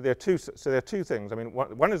there are two things. I mean,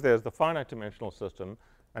 one is there's the finite dimensional system,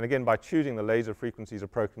 and again, by choosing the laser frequencies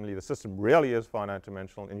appropriately, the system really is finite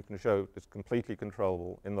dimensional, and you can show it's completely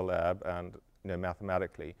controllable in the lab and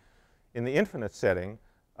mathematically. In the infinite setting,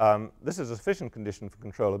 this is a sufficient condition for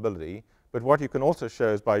controllability, but what you can also show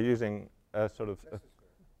is by using a sort of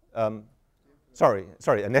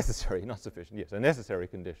a necessary, not sufficient, yes, a necessary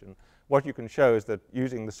condition. What you can show is that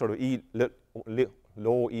using the sort of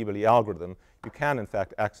law Ebeli algorithm, you can in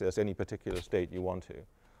fact access any particular state you want to.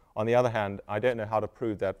 On the other hand, I don't know how to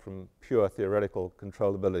prove that from pure theoretical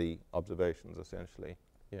controllability observations, essentially.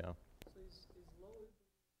 Yeah. So is law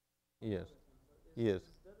Yes. Yes.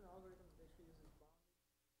 is that an algorithm that actually uses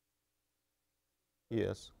bounds?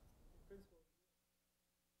 Yes. In principle,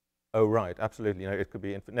 Oh, right. Absolutely. No, it could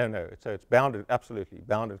be so it's bounded. Absolutely,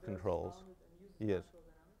 bounded controls. bounded and uses Yes. natural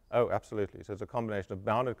dynamics. Oh, absolutely. So it's a combination of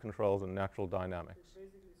bounded controls and natural dynamics. It's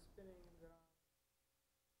basically spinning the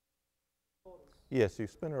torus. Yes, you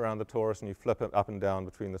spin around the torus and you flip it up and down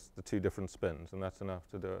between the two different spins, and that's enough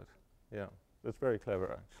to do it. Yeah, that's very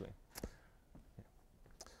clever, actually.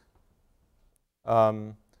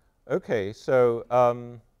 Okay, so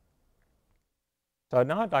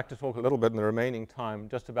now I'd like to talk a little bit in the remaining time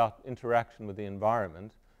just about interaction with the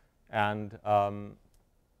environment and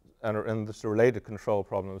this related control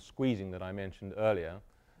problem of squeezing that I mentioned earlier.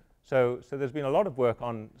 So there's been a lot of work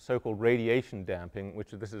on so-called radiation damping,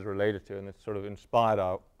 which this is related to, and it's sort of inspired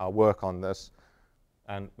our work on this,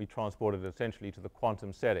 and we transported it essentially to the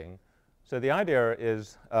quantum setting. So the idea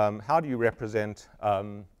is, how do you represent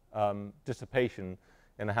dissipation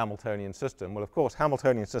in a Hamiltonian system? Well, of course,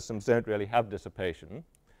 Hamiltonian systems don't really have dissipation,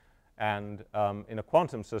 and in a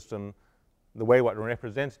quantum system, the way what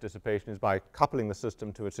represents dissipation is by coupling the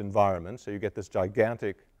system to its environment. So you get this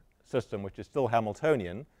gigantic system, which is still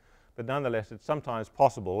Hamiltonian, but nonetheless, it's sometimes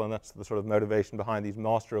possible, and that's the sort of motivation behind these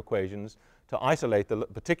master equations, to isolate the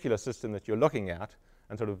particular system that you're looking at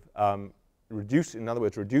and sort of reduce, in other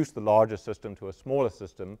words, reduce the larger system to a smaller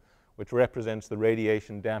system, which represents the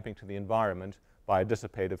radiation damping to the environment by a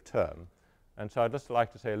dissipative term. And so I'd just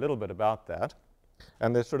like to say a little bit about that.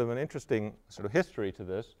 And there's sort of an interesting sort of history to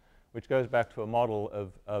this, which goes back to a model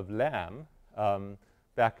of Lamb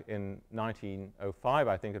back in 1905,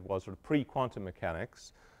 I think it was, sort of pre-quantum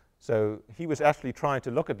mechanics. So he was actually trying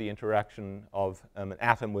to look at the interaction of an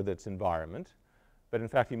atom with its environment. But in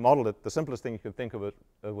fact, he modeled it, the simplest thing you could think of it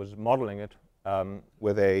was modeling it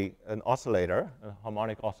with an oscillator, a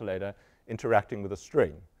harmonic oscillator, interacting with a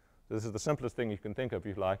string. So this is the simplest thing you can think of,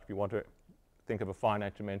 if you like, if you want to think of a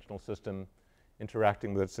finite dimensional system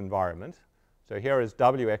interacting with its environment. So here is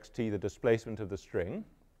Wxt, the displacement of the string,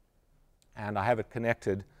 and I have it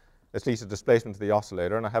connected, at least a displacement of the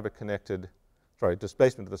oscillator, and I have it connected,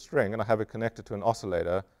 displacement of the string, and I have it connected to an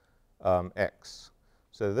oscillator x.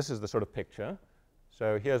 So this is the sort of picture.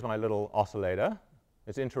 So here's my little oscillator.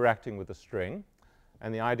 It's interacting with the string,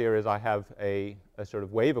 And the idea is I have a sort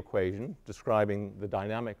of wave equation describing the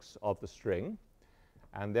dynamics of the string.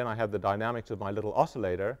 And then I have the dynamics of my little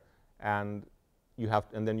oscillator. And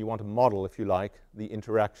then you want to model, if you like, the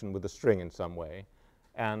interaction with the string in some way.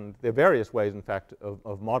 And there are various ways, in fact,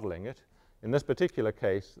 of modeling it. In this particular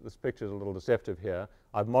case, this picture is a little deceptive here.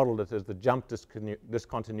 I've modeled it as the jump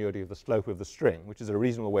discontinuity of the slope of the string, which is a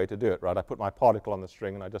reasonable way to do it, right? I put my particle on the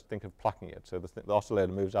string, and I just think of plucking it. So the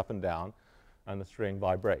oscillator moves up and down, and the string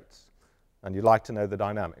vibrates. And you'd like to know the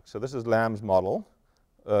dynamics. So this is Lamb's model,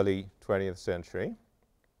 early 20th century.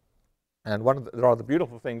 And one of the rather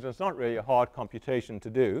beautiful things, and it's not really a hard computation to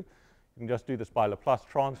do. You can just do this by Laplace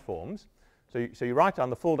transforms. So you write down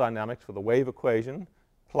the full dynamics for the wave equation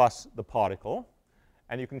plus the particle.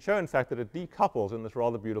 And you can show, in fact, that it decouples in this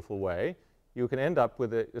rather beautiful way. You can end up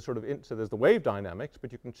with a sort of, so there's the wave dynamics,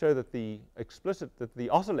 but you can show that the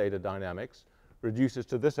oscillator dynamics reduces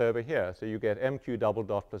to this over here. So you get mq double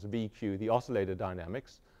dot plus vq, the oscillator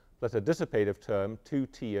dynamics, plus a dissipative term,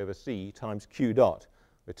 2t over c times q dot,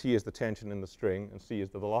 where t is the tension in the string and c is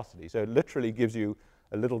the velocity. So it literally gives you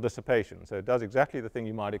a little dissipation. So it does exactly the thing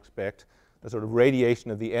you might expect. The sort of radiation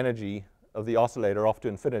of the energy of the oscillator off to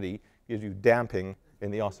infinity gives you damping in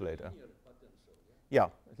the oscillator. Yeah,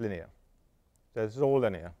 it's linear. So this is all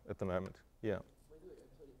linear at the moment. Yeah. By the way, I'm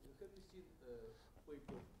sorry, have you seen wave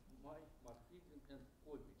of Mark-Friedman and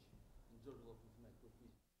Korbich in Journal of Mathematical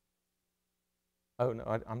Physics? Oh, no,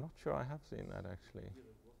 I'm not sure I have seen that, actually.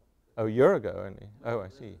 Oh, a year ago only. Oh, I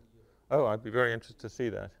see. Oh, I'd be very interested to see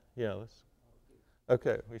that. Yeah,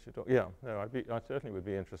 okay, we should talk. Yeah, no, I certainly would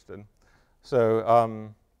be interested.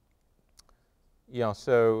 So, yeah,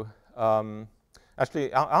 so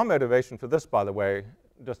actually, our motivation for this, by the way,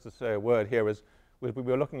 just to say a word here, was we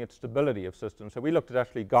were looking at stability of systems. So we looked at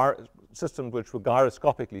actually systems which were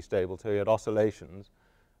gyroscopically stable, so you had oscillations.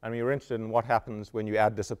 And we were interested in what happens when you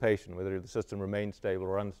add dissipation, whether the system remains stable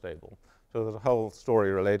or unstable. So there's a whole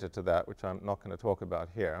story related to that, which I'm not going to talk about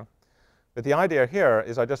here. But the idea here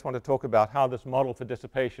is I just want to talk about how this model for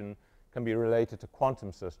dissipation can be related to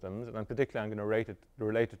quantum systems, and particularly I'm going to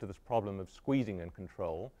relate it to this problem of squeezing and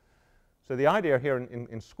control. So the idea here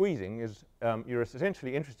in squeezing is you're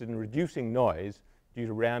essentially interested in reducing noise due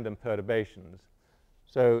to random perturbations.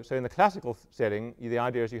 So in the classical setting, the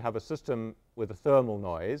idea is you have a system with a thermal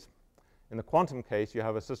noise. In the quantum case, you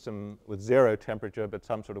have a system with zero temperature but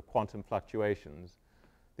some sort of quantum fluctuations.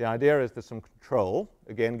 The idea is there's some control,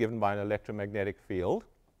 again given by an electromagnetic field.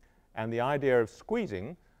 And the idea of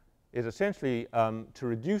squeezing is essentially to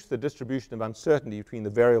reduce the distribution of uncertainty between the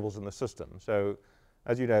variables in the system. So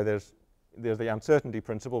as you know, there's the uncertainty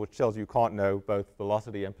principle, which tells you can't know both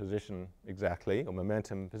velocity and position exactly, or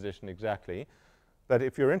momentum position exactly. But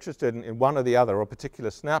if you're interested in one or the other, or particular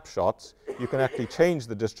snapshots, you can actually change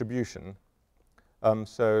the distribution.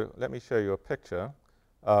 So let me show you a picture.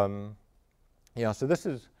 Yeah, so this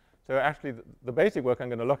is, so actually the basic work I'm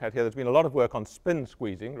going to look at here, there's been a lot of work on spin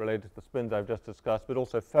squeezing related to the spins I've just discussed, but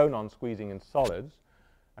also phonon squeezing in solids.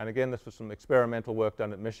 And again, this was some experimental work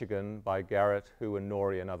done at Michigan by Garrett, Hu, and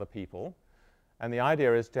Nori, and other people. And the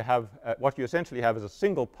idea is to have, what you essentially have is a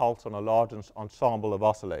single pulse on a large ensemble of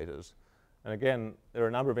oscillators. And again, there are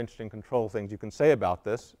a number of interesting control things you can say about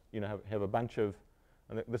this. You know, have a bunch of,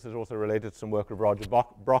 and this is also related to some work of Roger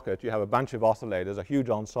Brockett. You have a bunch of oscillators, a huge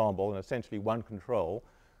ensemble, and essentially one control.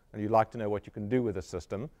 And you'd like to know what you can do with the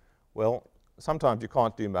system. Well, sometimes you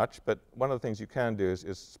can't do much, but one of the things you can do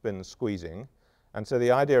is spin squeezing. And so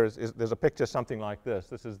the idea is there's a picture something like this.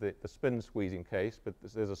 This is the spin squeezing case, but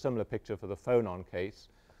there's a similar picture for the phonon case.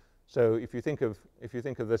 So if you think of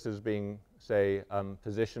this as being, say,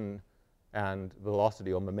 position and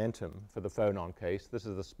velocity or momentum for the phonon case, this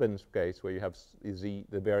is the spin case where you have the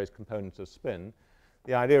various components of spin.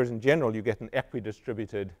 The idea is in general you get an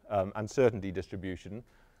equidistributed uncertainty distribution,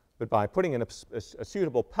 but by putting in a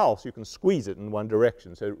suitable pulse, you can squeeze it in one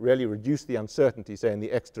direction. So really reduce the uncertainty, say, in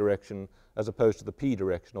the x direction as opposed to the p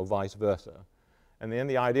direction, or vice versa. And then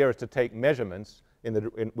the idea is to take measurements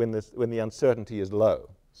when the uncertainty is low.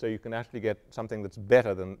 So you can actually get something that's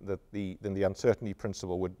better than the uncertainty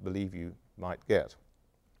principle would believe you might get.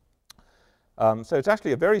 So it's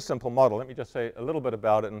actually a very simple model. Let me just say a little bit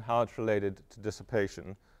about it and how it's related to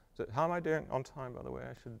dissipation. So how am I doing on time, by the way?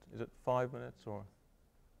 Is it 5 minutes or?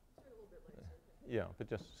 Yeah, but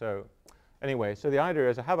just so. Anyway, so the idea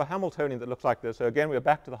is I have a Hamiltonian that looks like this. So again, we're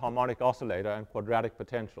back to the harmonic oscillator and quadratic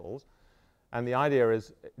potentials. And the idea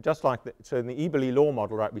is just like, so in the Eberle law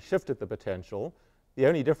model, right, we shifted the potential. The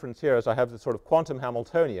only difference here is I have this sort of quantum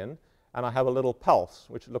Hamiltonian, and I have a little pulse,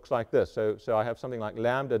 which looks like this. So I have something like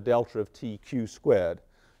lambda delta of t q squared.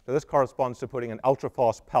 So this corresponds to putting an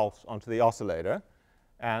ultrafast pulse onto the oscillator.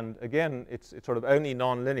 And again, it's sort of only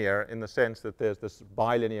nonlinear in the sense that there's this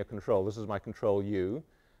bilinear control. This is my control U,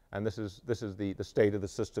 and this is the state of the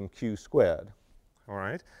system Q squared. All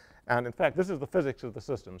right? And in fact, this is the physics of the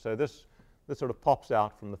system. So this sort of pops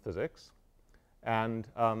out from the physics. And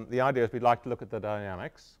the idea is we'd like to look at the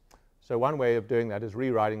dynamics. So one way of doing that is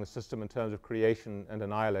rewriting the system in terms of creation and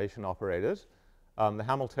annihilation operators. The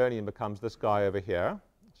Hamiltonian becomes this guy over here.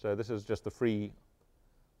 So this is just the free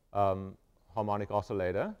harmonic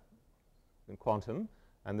oscillator in quantum,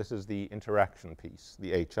 and this is the interaction piece,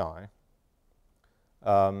 the HI.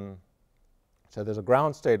 So there's a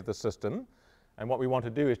ground state of the system, and what we want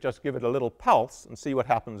to do is just give it a little pulse and see what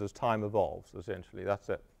happens as time evolves, essentially. That's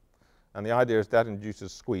it. And the idea is that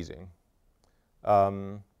induces squeezing.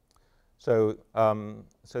 So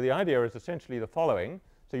the idea is essentially the following.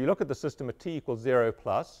 So you look at the system at t equals 0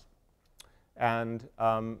 plus, and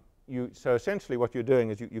so essentially what you're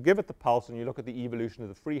doing is you give it the pulse and you look at the evolution of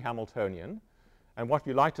the free Hamiltonian, and what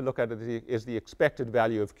you like to look at is the expected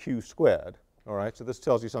value of Q squared. All right, so this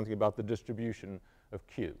tells you something about the distribution of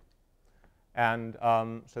Q. And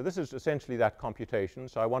so this is essentially that computation.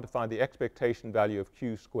 So I want to find the expectation value of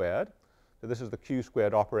Q squared. So this is the Q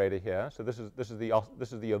squared operator here. So this is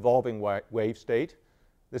the evolving wave state.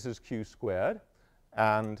 This is Q squared.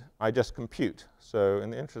 And I just compute. So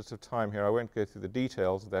in the interest of time here, I won't go through the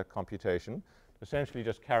details of that computation. Essentially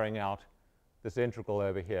just carrying out this integral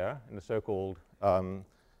over here in the so-called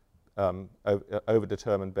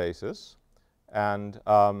overdetermined basis. And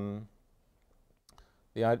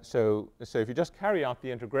so if you just carry out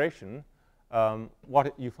the integration,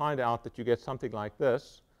 what you find out that you get something like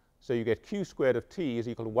this. So you get Q squared of t is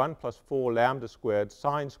equal to 1 plus 4 lambda squared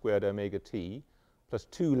sine squared omega t plus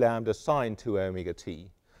 2 lambda sine 2 omega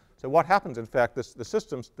t. So what happens, in fact, the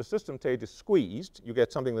system state is squeezed. You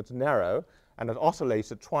get something that's narrow, and it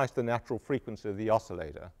oscillates at twice the natural frequency of the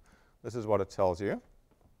oscillator. This is what it tells you.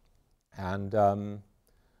 And and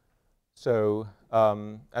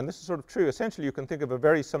this is sort of true. Essentially, you can think of a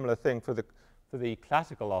very similar thing for the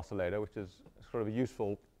classical oscillator, which is sort of a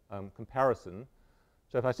useful comparison.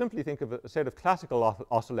 So if I simply think of a set of classical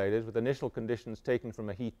oscillators with initial conditions taken from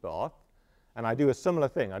a heat bath, and I do a similar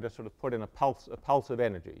thing, I just sort of put in a pulse of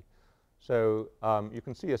energy. So you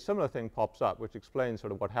can see a similar thing pops up, which explains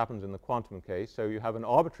sort of what happens in the quantum case. So you have an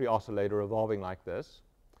arbitrary oscillator evolving like this.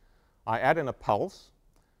 I add in a pulse.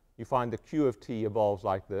 You find the Q of t evolves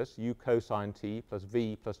like this, u cosine t plus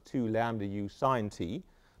v plus 2 lambda u sine t,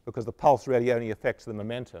 because the pulse really only affects the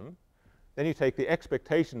momentum. Then you take the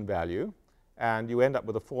expectation value, and you end up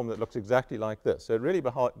with a form that looks exactly like this. So it really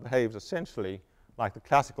behaves essentially like the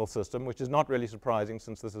classical system, which is not really surprising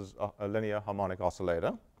since this is a linear harmonic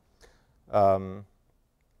oscillator.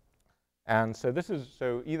 And so this is,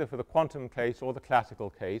 so either for the quantum case or the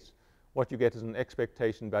classical case, what you get is an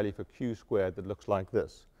expectation value for Q squared that looks like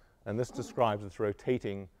this. And this describes this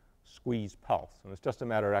rotating squeeze pulse. And it's just a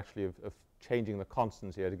matter actually of changing the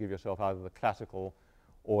constants here to give yourself either the classical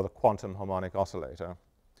or the quantum harmonic oscillator.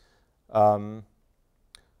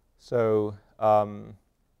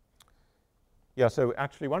 Yeah, so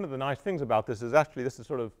actually one of the nice things about this is actually this is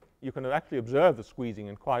sort of, you can actually observe the squeezing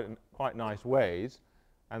in quite nice ways.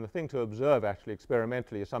 And the thing to observe actually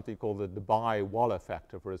experimentally is something called the Debye-Waller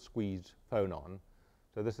factor for a squeezed phonon.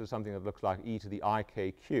 So this is something that looks like e to the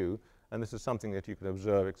ikq, and this is something that you can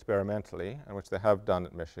observe experimentally, and which they have done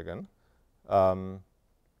at Michigan. So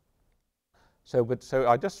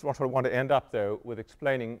I just want to end up, though, with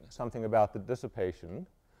explaining something about the dissipation.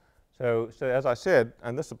 So as I said,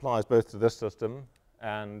 and this applies both to this system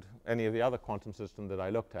and any of the other quantum systems that I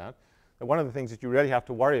looked at, that one of the things that you really have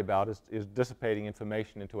to worry about is dissipating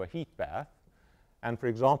information into a heat bath. And for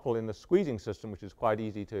example, in the squeezing system, which is quite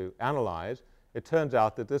easy to analyze, it turns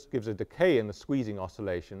out that this gives a decay in the squeezing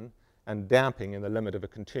oscillation and damping in the limit of a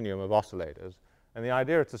continuum of oscillators. And the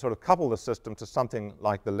idea is to sort of couple the system to something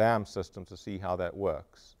like the Lamb system to see how that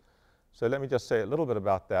works. So let me just say a little bit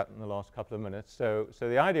about that in the last couple of minutes. So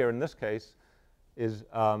the idea in this case is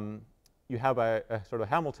you have a sort of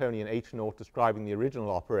Hamiltonian H0 describing the original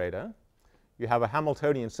operator. You have a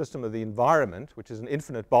Hamiltonian system of the environment, which is an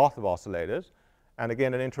infinite bath of oscillators, and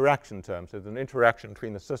again an interaction term. So there's an interaction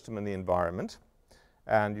between the system and the environment,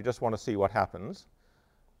 and you just want to see what happens.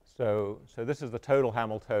 So this is the total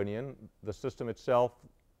Hamiltonian, the system itself,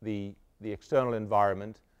 the external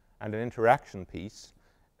environment, and an interaction piece.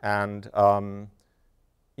 And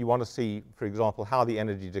you want to see, for example, how the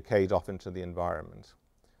energy decays off into the environment.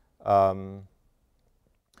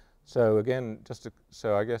 So again,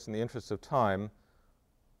 so I guess in the interest of time,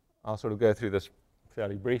 I'll sort of go through this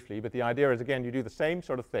fairly briefly. But the idea is, again, you do the same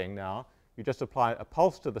sort of thing now. You just apply a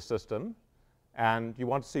pulse to the system, and you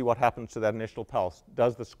want to see what happens to that initial pulse.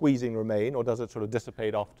 Does the squeezing remain, or does it sort of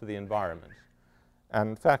dissipate off to the environment? And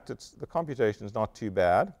in fact, the computation is not too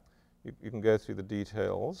bad. You can go through the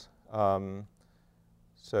details.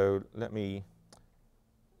 So let me,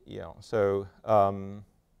 so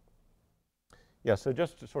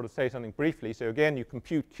just to sort of say something briefly. So again, you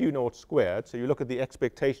compute Q naught squared. So you look at the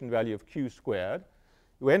expectation value of Q squared.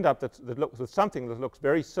 You end up with something that looks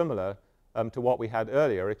very similar to what we had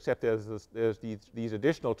earlier, except there's these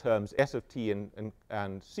additional terms, S of t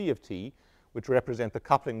and C of t, which represent the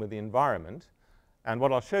coupling with the environment. And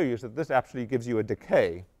what I'll show you is that this actually gives you a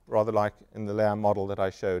decay, rather like in the Lamb model that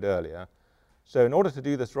I showed earlier. So in order to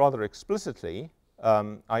do this rather explicitly,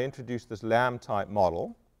 I introduced this Lamb-type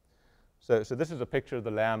model. So this is a picture of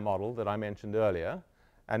the Lamb model that I mentioned earlier.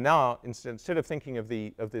 And now, instead of thinking of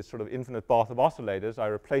this sort of infinite bath of oscillators, I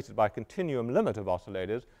replace it by a continuum limit of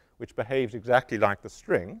oscillators, which behaves exactly like the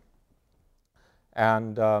string.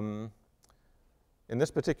 And in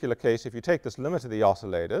this particular case, if you take this limit of the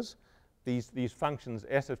oscillators, these functions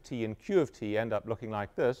S of t and Q of t end up looking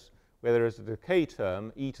like this, where there is a decay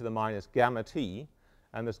term, e to the minus gamma t,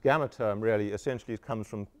 and this gamma term really essentially comes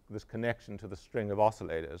from this connection to the string of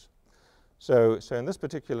oscillators. So in this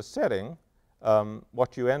particular setting,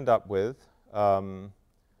 what you end up with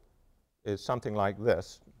is something like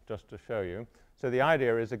this, just to show you. So the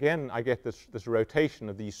idea is, again, I get this rotation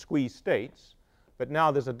of these squeeze states, but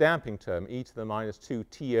now there's a damping term, e to the minus 2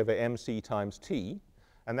 t over mc times t,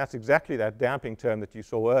 and that's exactly that damping term that you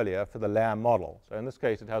saw earlier for the Lamb model. So in this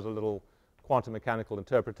case, it has a little quantum mechanical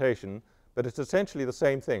interpretation, but it's essentially the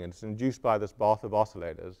same thing, and it's induced by this bath of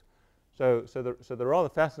oscillators. So the rather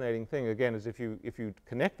fascinating thing, again, is if you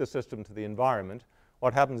connect the system to the environment,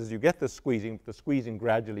 what happens is you get this squeezing, the squeezing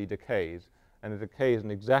gradually decays, and it decays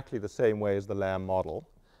in exactly the same way as the Lamb model.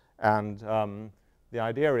 And the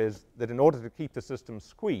idea is that in order to keep the system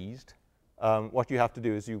squeezed, what you have to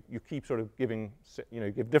do is you keep sort of giving,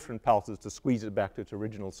 give different pulses to squeeze it back to its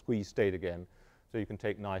original squeeze state again, so you can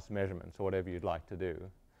take nice measurements or whatever you'd like to do.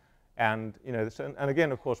 And and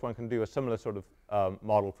again, of course, one can do a similar sort of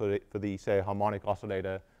model for the say harmonic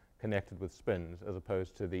oscillator connected with spins, as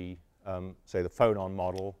opposed to the say the phonon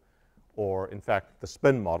model, or in fact the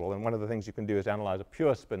spin model. And one of the things you can do is analyze a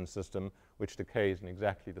pure spin system, which decays in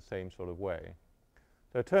exactly the same sort of way.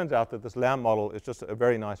 So it turns out that this Lamb model is just a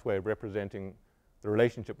very nice way of representing the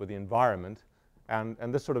relationship with the environment,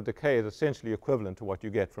 and this sort of decay is essentially equivalent to what you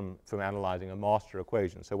get from analyzing a master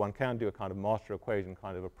equation. So one can do a kind of master equation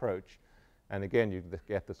kind of approach, and again, you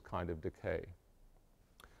get this kind of decay.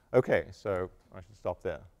 Okay, so I should stop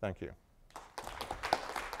there. Thank you.